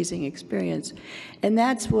an amazing experience. And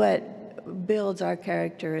that's what builds our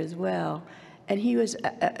character as well. And he was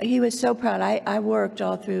so proud. I worked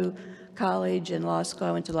all through college and law school.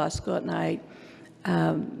 I went to law school at night.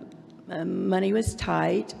 Money was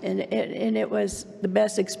tight, and it was the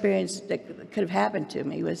best experience that could have happened to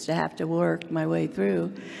me, was to have to work my way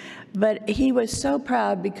through. But he was so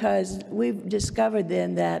proud because we've discovered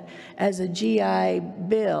then that as a GI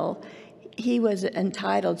Bill, he was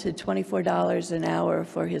entitled to $24 an hour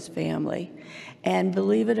for his family. And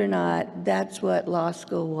believe it or not, that's what law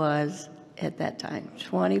school was at that time,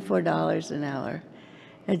 $24 an hour.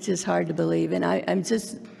 It's just hard to believe. And I'm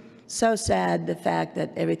just so sad the fact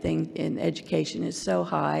that everything in education is so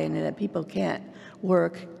high and that people can't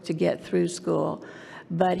work to get through school.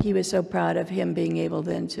 But he was so proud of him being able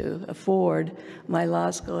then to afford my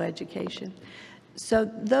law school education. So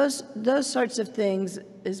those sorts of things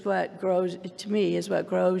is what grows, to me, is what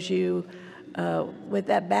grows you with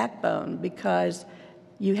that backbone, because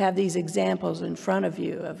you have these examples in front of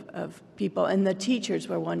you of people, and the teachers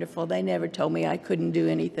were wonderful. They never told me I couldn't do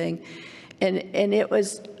anything. And it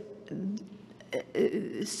was,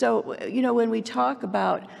 so, you know, when we talk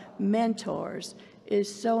about mentors,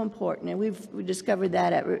 is so important, and we've discovered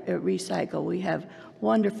that at Recycle. We have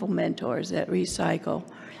wonderful mentors at Recycle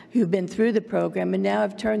who've been through the program and now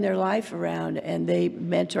have turned their life around, and they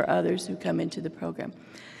mentor others who come into the program.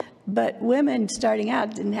 But women starting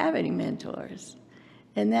out didn't have any mentors.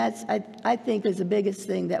 And that's, I think, is the biggest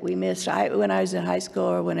thing that we missed. When I was in high school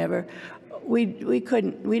or whenever, we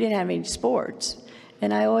didn't have any sports.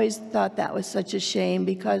 And I always thought that was such a shame,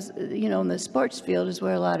 because, you know, in the sports field is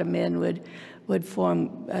where a lot of men would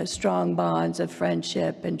form strong bonds of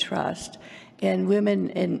friendship and trust. And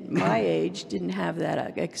women in my age didn't have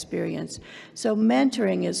that experience. So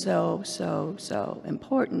mentoring is so, so, so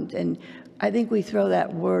important. And I think we throw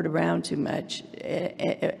that word around too much,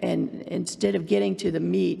 and instead of getting to the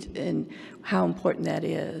meat and how important that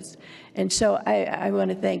is. And so I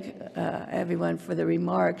want to thank everyone for the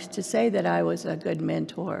remarks to say that I was a good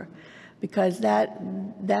mentor, because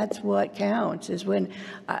that's what counts. Is when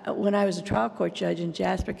I was a trial court judge in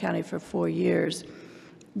Jasper County for 4 years,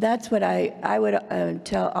 that's what I would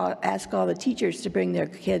ask all the teachers to bring their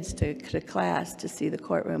kids to class to see the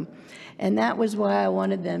courtroom. And that was why I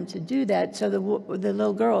wanted them to do that, so the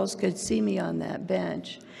little girls could see me on that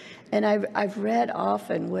bench. And I've read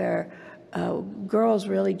often where girls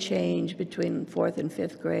really change between 4th and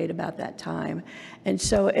 5th grade about that time. And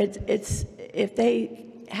so it's if they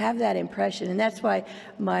have that impression, and that's why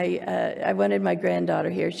I wanted my granddaughter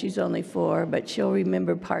here. She's only 4, but she'll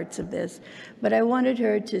remember parts of this. But I wanted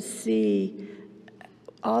her to see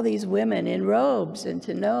all these women in robes and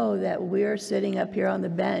to know that we're sitting up here on the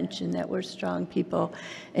bench and that we're strong people.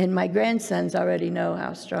 And my grandsons already know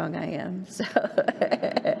how strong I am, so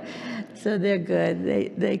so they're good.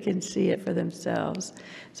 They can see it for themselves.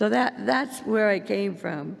 So that's where I came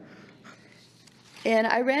from. And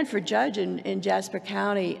I ran for judge in Jasper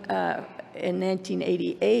County in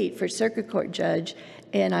 1988 for circuit court judge,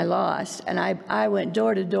 and I lost. And I went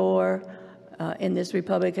door to door in this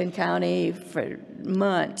Republican county for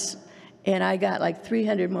months, and I got like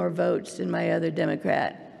 300 more votes than my other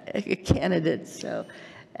Democrat candidates. So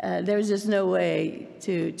there was just no way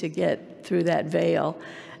to get through that veil.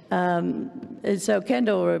 And so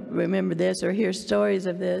Kendall will remember this or hear stories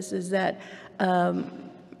of this, is that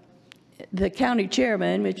the county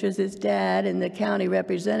chairman, which was his dad, and the county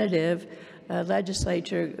representative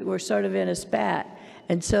legislature were sort of in a spat.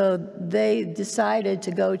 And so they decided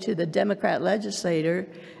to go to the Democrat legislator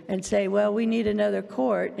and say, well, we need another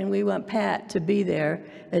court, and we want Pat to be there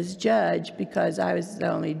as judge, because I was the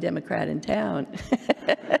only Democrat in town.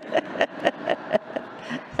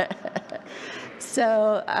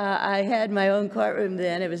 So I had my own courtroom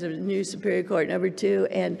then. It was a new Superior Court number 2,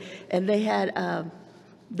 and they had,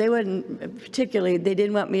 they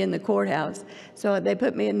didn't want me in the courthouse. So they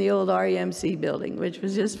put me in the old REMC building, which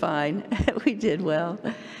was just fine. We did well.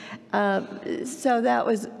 So that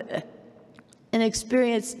was an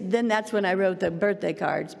experience. Then that's when I wrote the birthday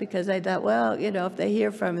cards, because I thought, well, you know, if they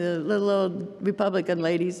hear from the little old Republican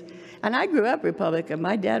ladies, and I grew up Republican.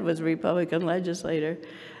 My dad was a Republican legislator.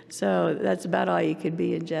 So that's about all you could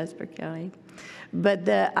be in Jasper County. But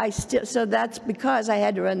so that's because I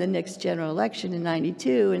had to run the next general election in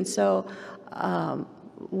 '92, and so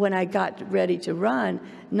when I got ready to run,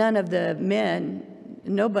 nobody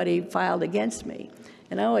filed against me.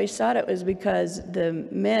 And I always thought it was because the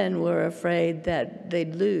men were afraid that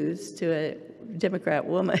they'd lose to a Democrat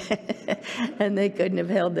woman, and they couldn't have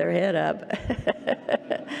held their head up.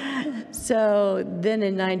 So then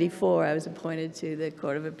in '94, I was appointed to the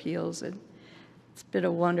Court of Appeals, and it's been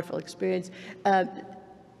a wonderful experience.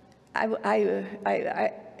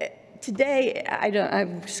 Today,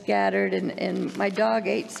 I'm scattered, and my dog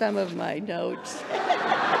ate some of my notes.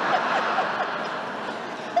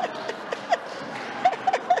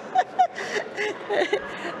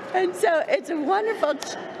 And so it's a wonderful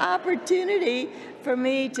opportunity for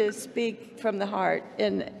me to speak from the heart,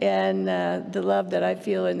 and the love that I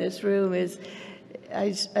feel in this room is,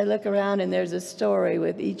 I look around and there's a story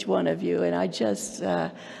with each one of you, and I just,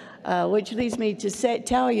 which leads me to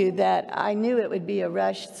tell you that I knew it would be a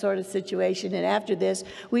rush sort of situation, and after this,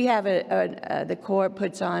 we have the court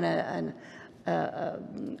puts on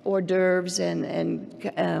hors d'oeuvres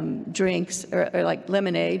and drinks, or like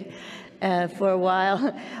lemonade, for a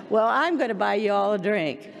while. Well, I'm going to buy you all a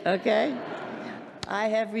drink, okay? I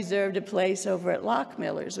have reserved a place over at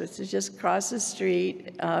Lockmiller's, which is just across the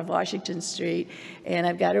street, Washington Street, and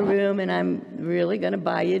I've got a room, and I'm really going to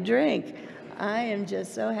buy you a drink. I am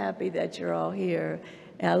just so happy that you're all here.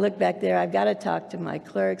 And I look back there, I've got to talk to my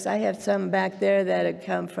clerks. I have some back there that have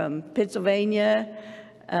come from Pennsylvania.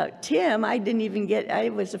 Tim, I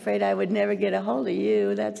was afraid I would never get a hold of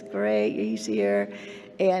you. That's great, he's here.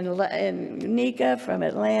 And Nika from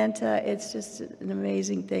Atlanta, it's just an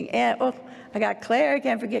amazing thing. And oh, I got Claire, I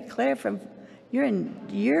can't forget Claire you're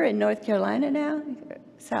in North Carolina now?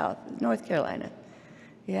 South, North Carolina.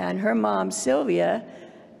 Yeah, and her mom, Sylvia,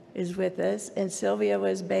 is with us, and Sylvia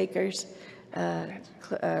was Baker's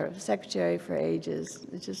secretary for ages.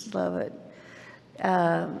 I just love it.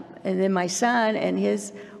 And then my son and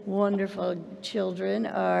his wonderful children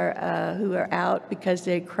who are out because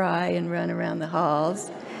they cry and run around the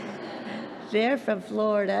halls. They're from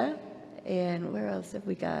Florida. And where else have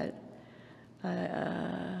we got?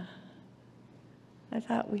 I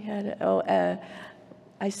thought we had,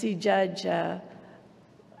 I see Judge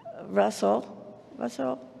Russell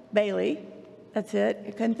Bailey. That's it.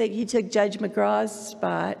 I couldn't think. He took Judge McGraw's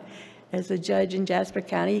spot as a judge in Jasper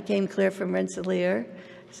County. He came clear from Rensselaer.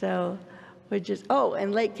 So we're just,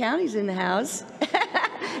 and Lake County's in the house.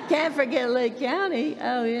 Can't forget Lake County.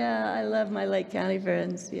 Oh, yeah, I love my Lake County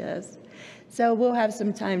friends, yes. So we'll have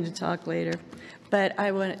some time to talk later. But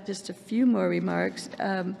I want just a few more remarks.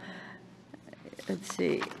 Let's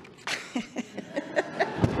see.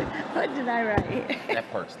 What did I write? That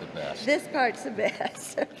part's the best. This part's the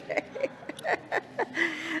best, okay.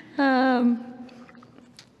 I'm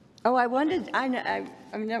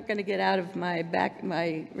not going to get out of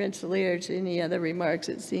my Rensselaer to any other remarks,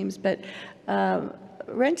 it seems, but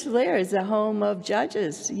Rensselaer is the home of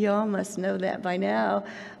judges. You all must know that by now.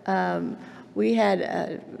 We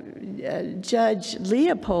had Judge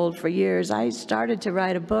Leopold for years. I started to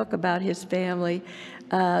write a book about his family.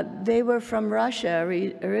 They were from Russia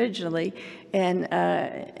originally, and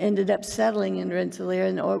ended up settling in Rensselaer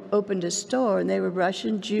and opened a store, and they were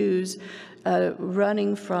Russian Jews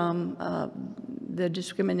running from the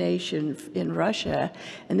discrimination in Russia,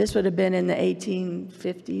 and this would have been in the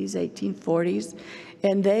 1850s, 1840s,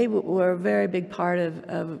 and they were a very big part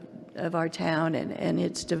of our town and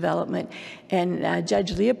its development. And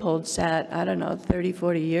Judge Leopold sat, I don't know, 30,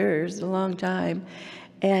 40 years, a long time.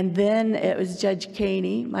 And then it was Judge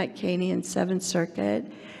Caney, Mike Caney in 7th Circuit.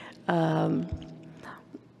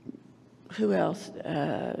 Who else?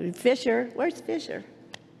 Fisher. Where's Fisher?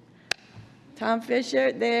 Tom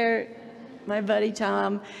Fisher, there, my buddy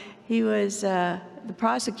Tom. He was the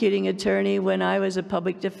prosecuting attorney when I was a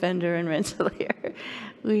public defender in Rensselaer.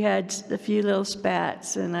 We had a few little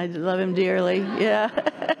spats, and I love him dearly. Yeah.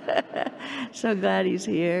 So glad he's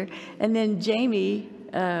here. And then Jamie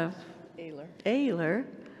Ayler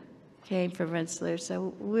came from Rensselaer,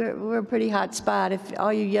 so we're a pretty hot spot. If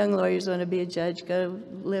all you young lawyers want to be a judge, go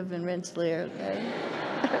live in Rensselaer,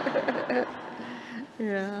 okay?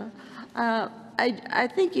 Yeah. I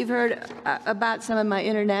think you've heard about some of my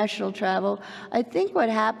international travel. I think what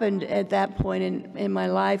happened at that point in my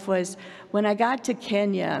life was when I got to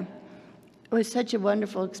Kenya, it was such a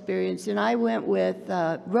wonderful experience. And I went with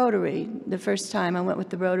Rotary the first time. I went with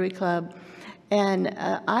the Rotary Club. And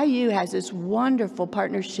IU has this wonderful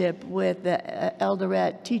partnership with the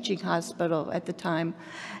Eldoret Teaching Hospital at the time.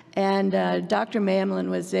 And Dr. Mamlin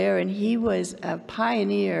was there, and he was a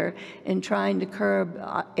pioneer in trying to curb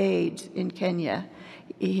AIDS in Kenya.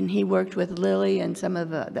 And he worked with Lilly and some of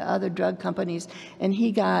the other drug companies, and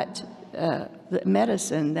he got the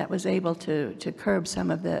medicine that was able to curb some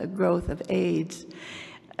of the growth of AIDS.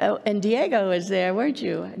 Oh, and Diego was there, weren't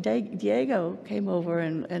you? Diego came over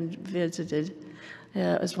and visited.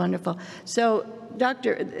 Yeah, it was wonderful. So,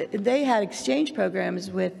 they had exchange programs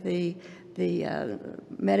with the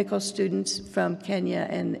medical students from Kenya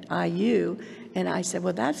and IU, and I said,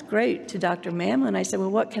 well, that's great, to Dr. Mamlin. I said, well,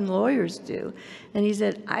 what can lawyers do? And he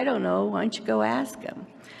said, I don't know, why don't you go ask them?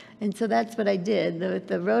 And so that's what I did.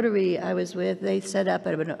 The Rotary I was with, they set up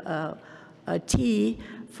a tea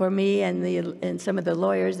for me and some of the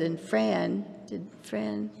lawyers, and Fran, did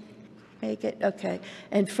Fran make it? Okay,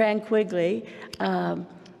 and Fran Quigley, and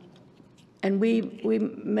we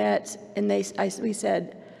met, and we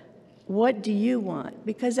said, what do you want?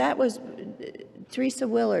 Because that was Teresa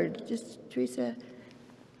Willard, just Teresa,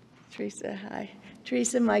 hi.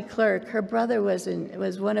 Teresa, my clerk, her brother was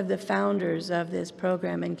one of the founders of this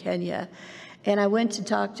program in Kenya. And I went to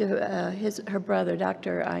talk to her brother,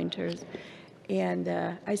 Dr. Einters,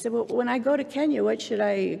 And I said, well, when I go to Kenya, what should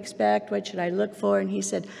I expect? What should I look for? And he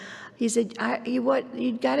said, what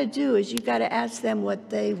you got to do is you got to ask them what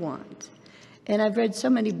they want. And I've read so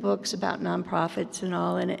many books about nonprofits and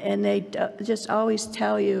all, and they just always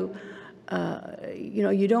tell you,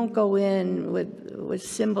 you don't go in with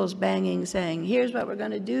cymbals banging saying, here's what we're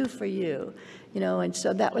going to do for you. And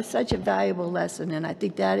so that was such a valuable lesson, and I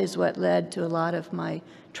think that is what led to a lot of my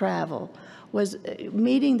travel, was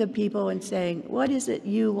meeting the people and saying, what is it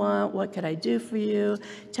you want? What could I do for you?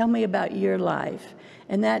 Tell me about your life.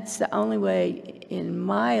 And that's the only way, in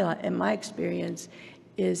my experience,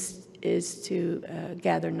 is to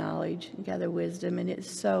gather knowledge, gather wisdom, and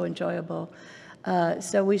it's so enjoyable.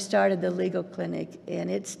 So we started the legal clinic,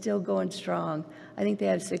 and it's still going strong. I think they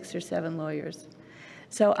have 6 or 7 lawyers.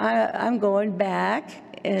 So I'm going back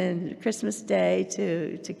on Christmas Day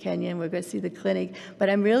to Kenya, and we're going to see the clinic. But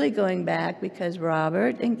I'm really going back because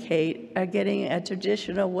Robert and Kate are getting a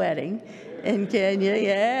traditional wedding in Kenya.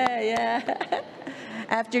 Yeah.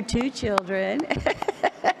 After 2 children.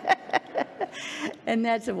 And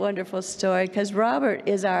that's a wonderful story because Robert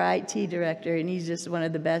is our IT director, and he's just one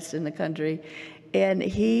of the best in the country. And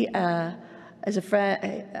he, as a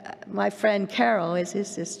friend, my friend Carol is his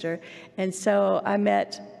sister, and so I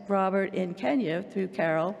met Robert in Kenya through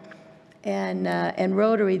Carol and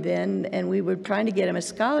Rotary then, and we were trying to get him a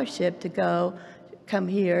scholarship to come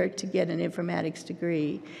here to get an informatics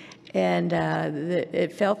degree. And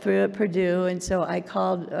it fell through at Purdue, and so I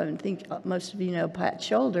called, I think most of you know Pat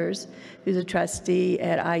Shoulders, who's a trustee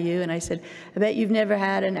at IU, and I said, I bet you've never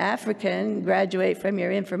had an African graduate from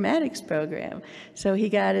your informatics program. So he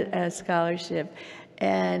got a scholarship,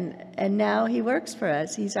 and now he works for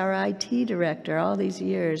us. He's our IT director all these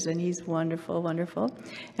years, and he's wonderful, wonderful.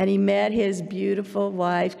 And he met his beautiful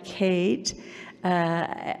wife, Kate,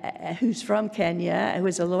 who's from Kenya, who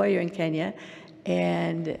is a lawyer in Kenya,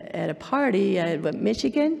 and at a party at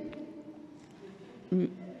Michigan.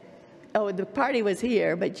 Oh, the party was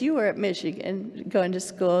here, but you were at Michigan going to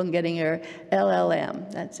school and getting your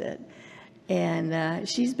LLM. That's it. And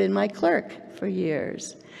she's been my clerk for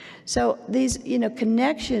years. So these,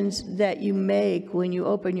 connections that you make when you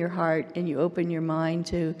open your heart and you open your mind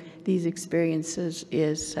to these experiences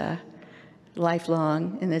is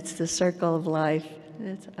lifelong, and it's the circle of life.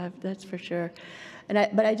 That's for sure.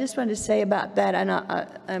 But I just wanted to say about that, and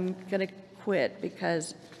I'm going to quit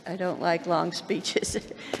because I don't like long speeches.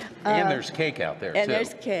 And there's cake out there, and too. And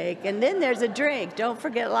there's cake. And then there's a drink. Don't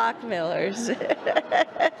forget Lockmiller's.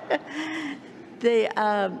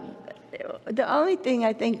 The only thing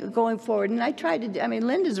I think going forward, and I tried to do,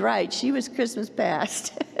 Linda's right. She was Christmas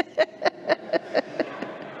past.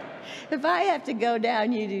 If I have to go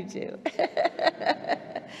down, you do too.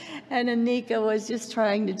 And Anika was just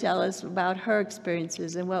trying to tell us about her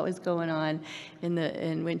experiences and what was going on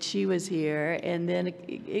and when she was here. And then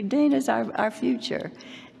Dana's our future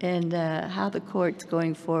and how the court's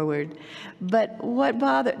going forward. But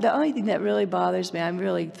the only thing that really bothers me, I'm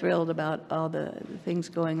really thrilled about all the things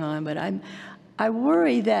going on, but I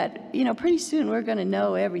worry that, pretty soon we're going to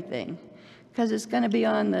know everything because it's going to be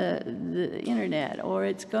on the internet, or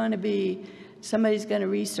it's going to be somebody's going to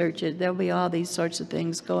research it. There'll be all these sorts of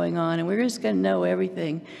things going on, and we're just going to know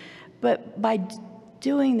everything. But by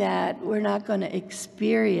doing that, we're not going to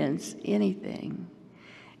experience anything.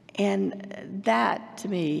 And that, to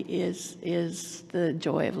me, is the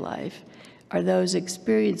joy of life, are those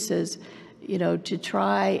experiences, to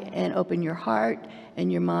try and open your heart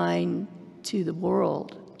and your mind to the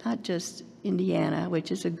world, not just Indiana,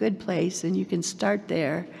 which is a good place, and you can start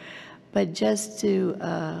there, but just to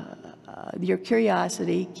your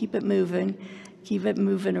curiosity, keep it moving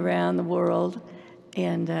around the world,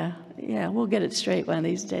 and we'll get it straight one of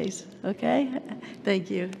these days, okay? Thank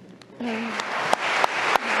you.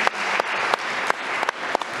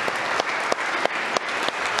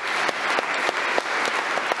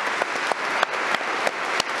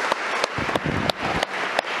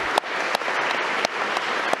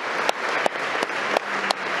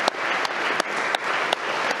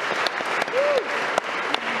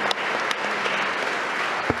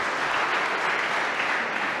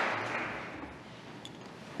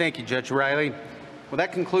 Thank you, Judge Riley. Well,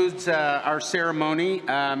 that concludes our ceremony.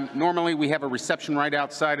 Normally, we have a reception right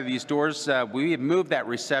outside of these doors. We have moved that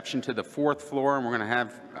reception to the 4th floor, and we're going to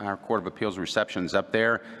have our Court of Appeals receptions up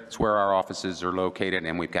there. It's where our offices are located,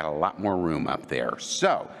 and we've got a lot more room up there.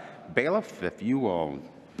 So, bailiff, if you will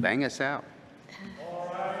bang us out.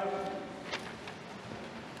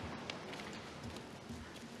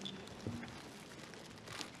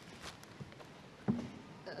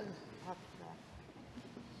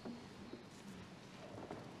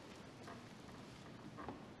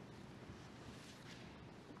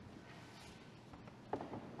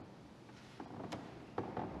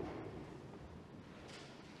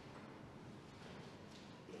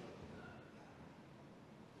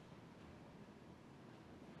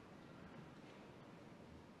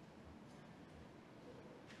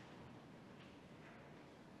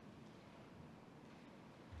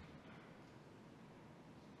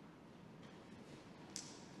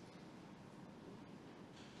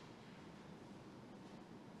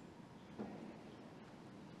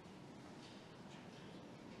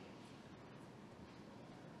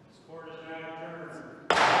 court is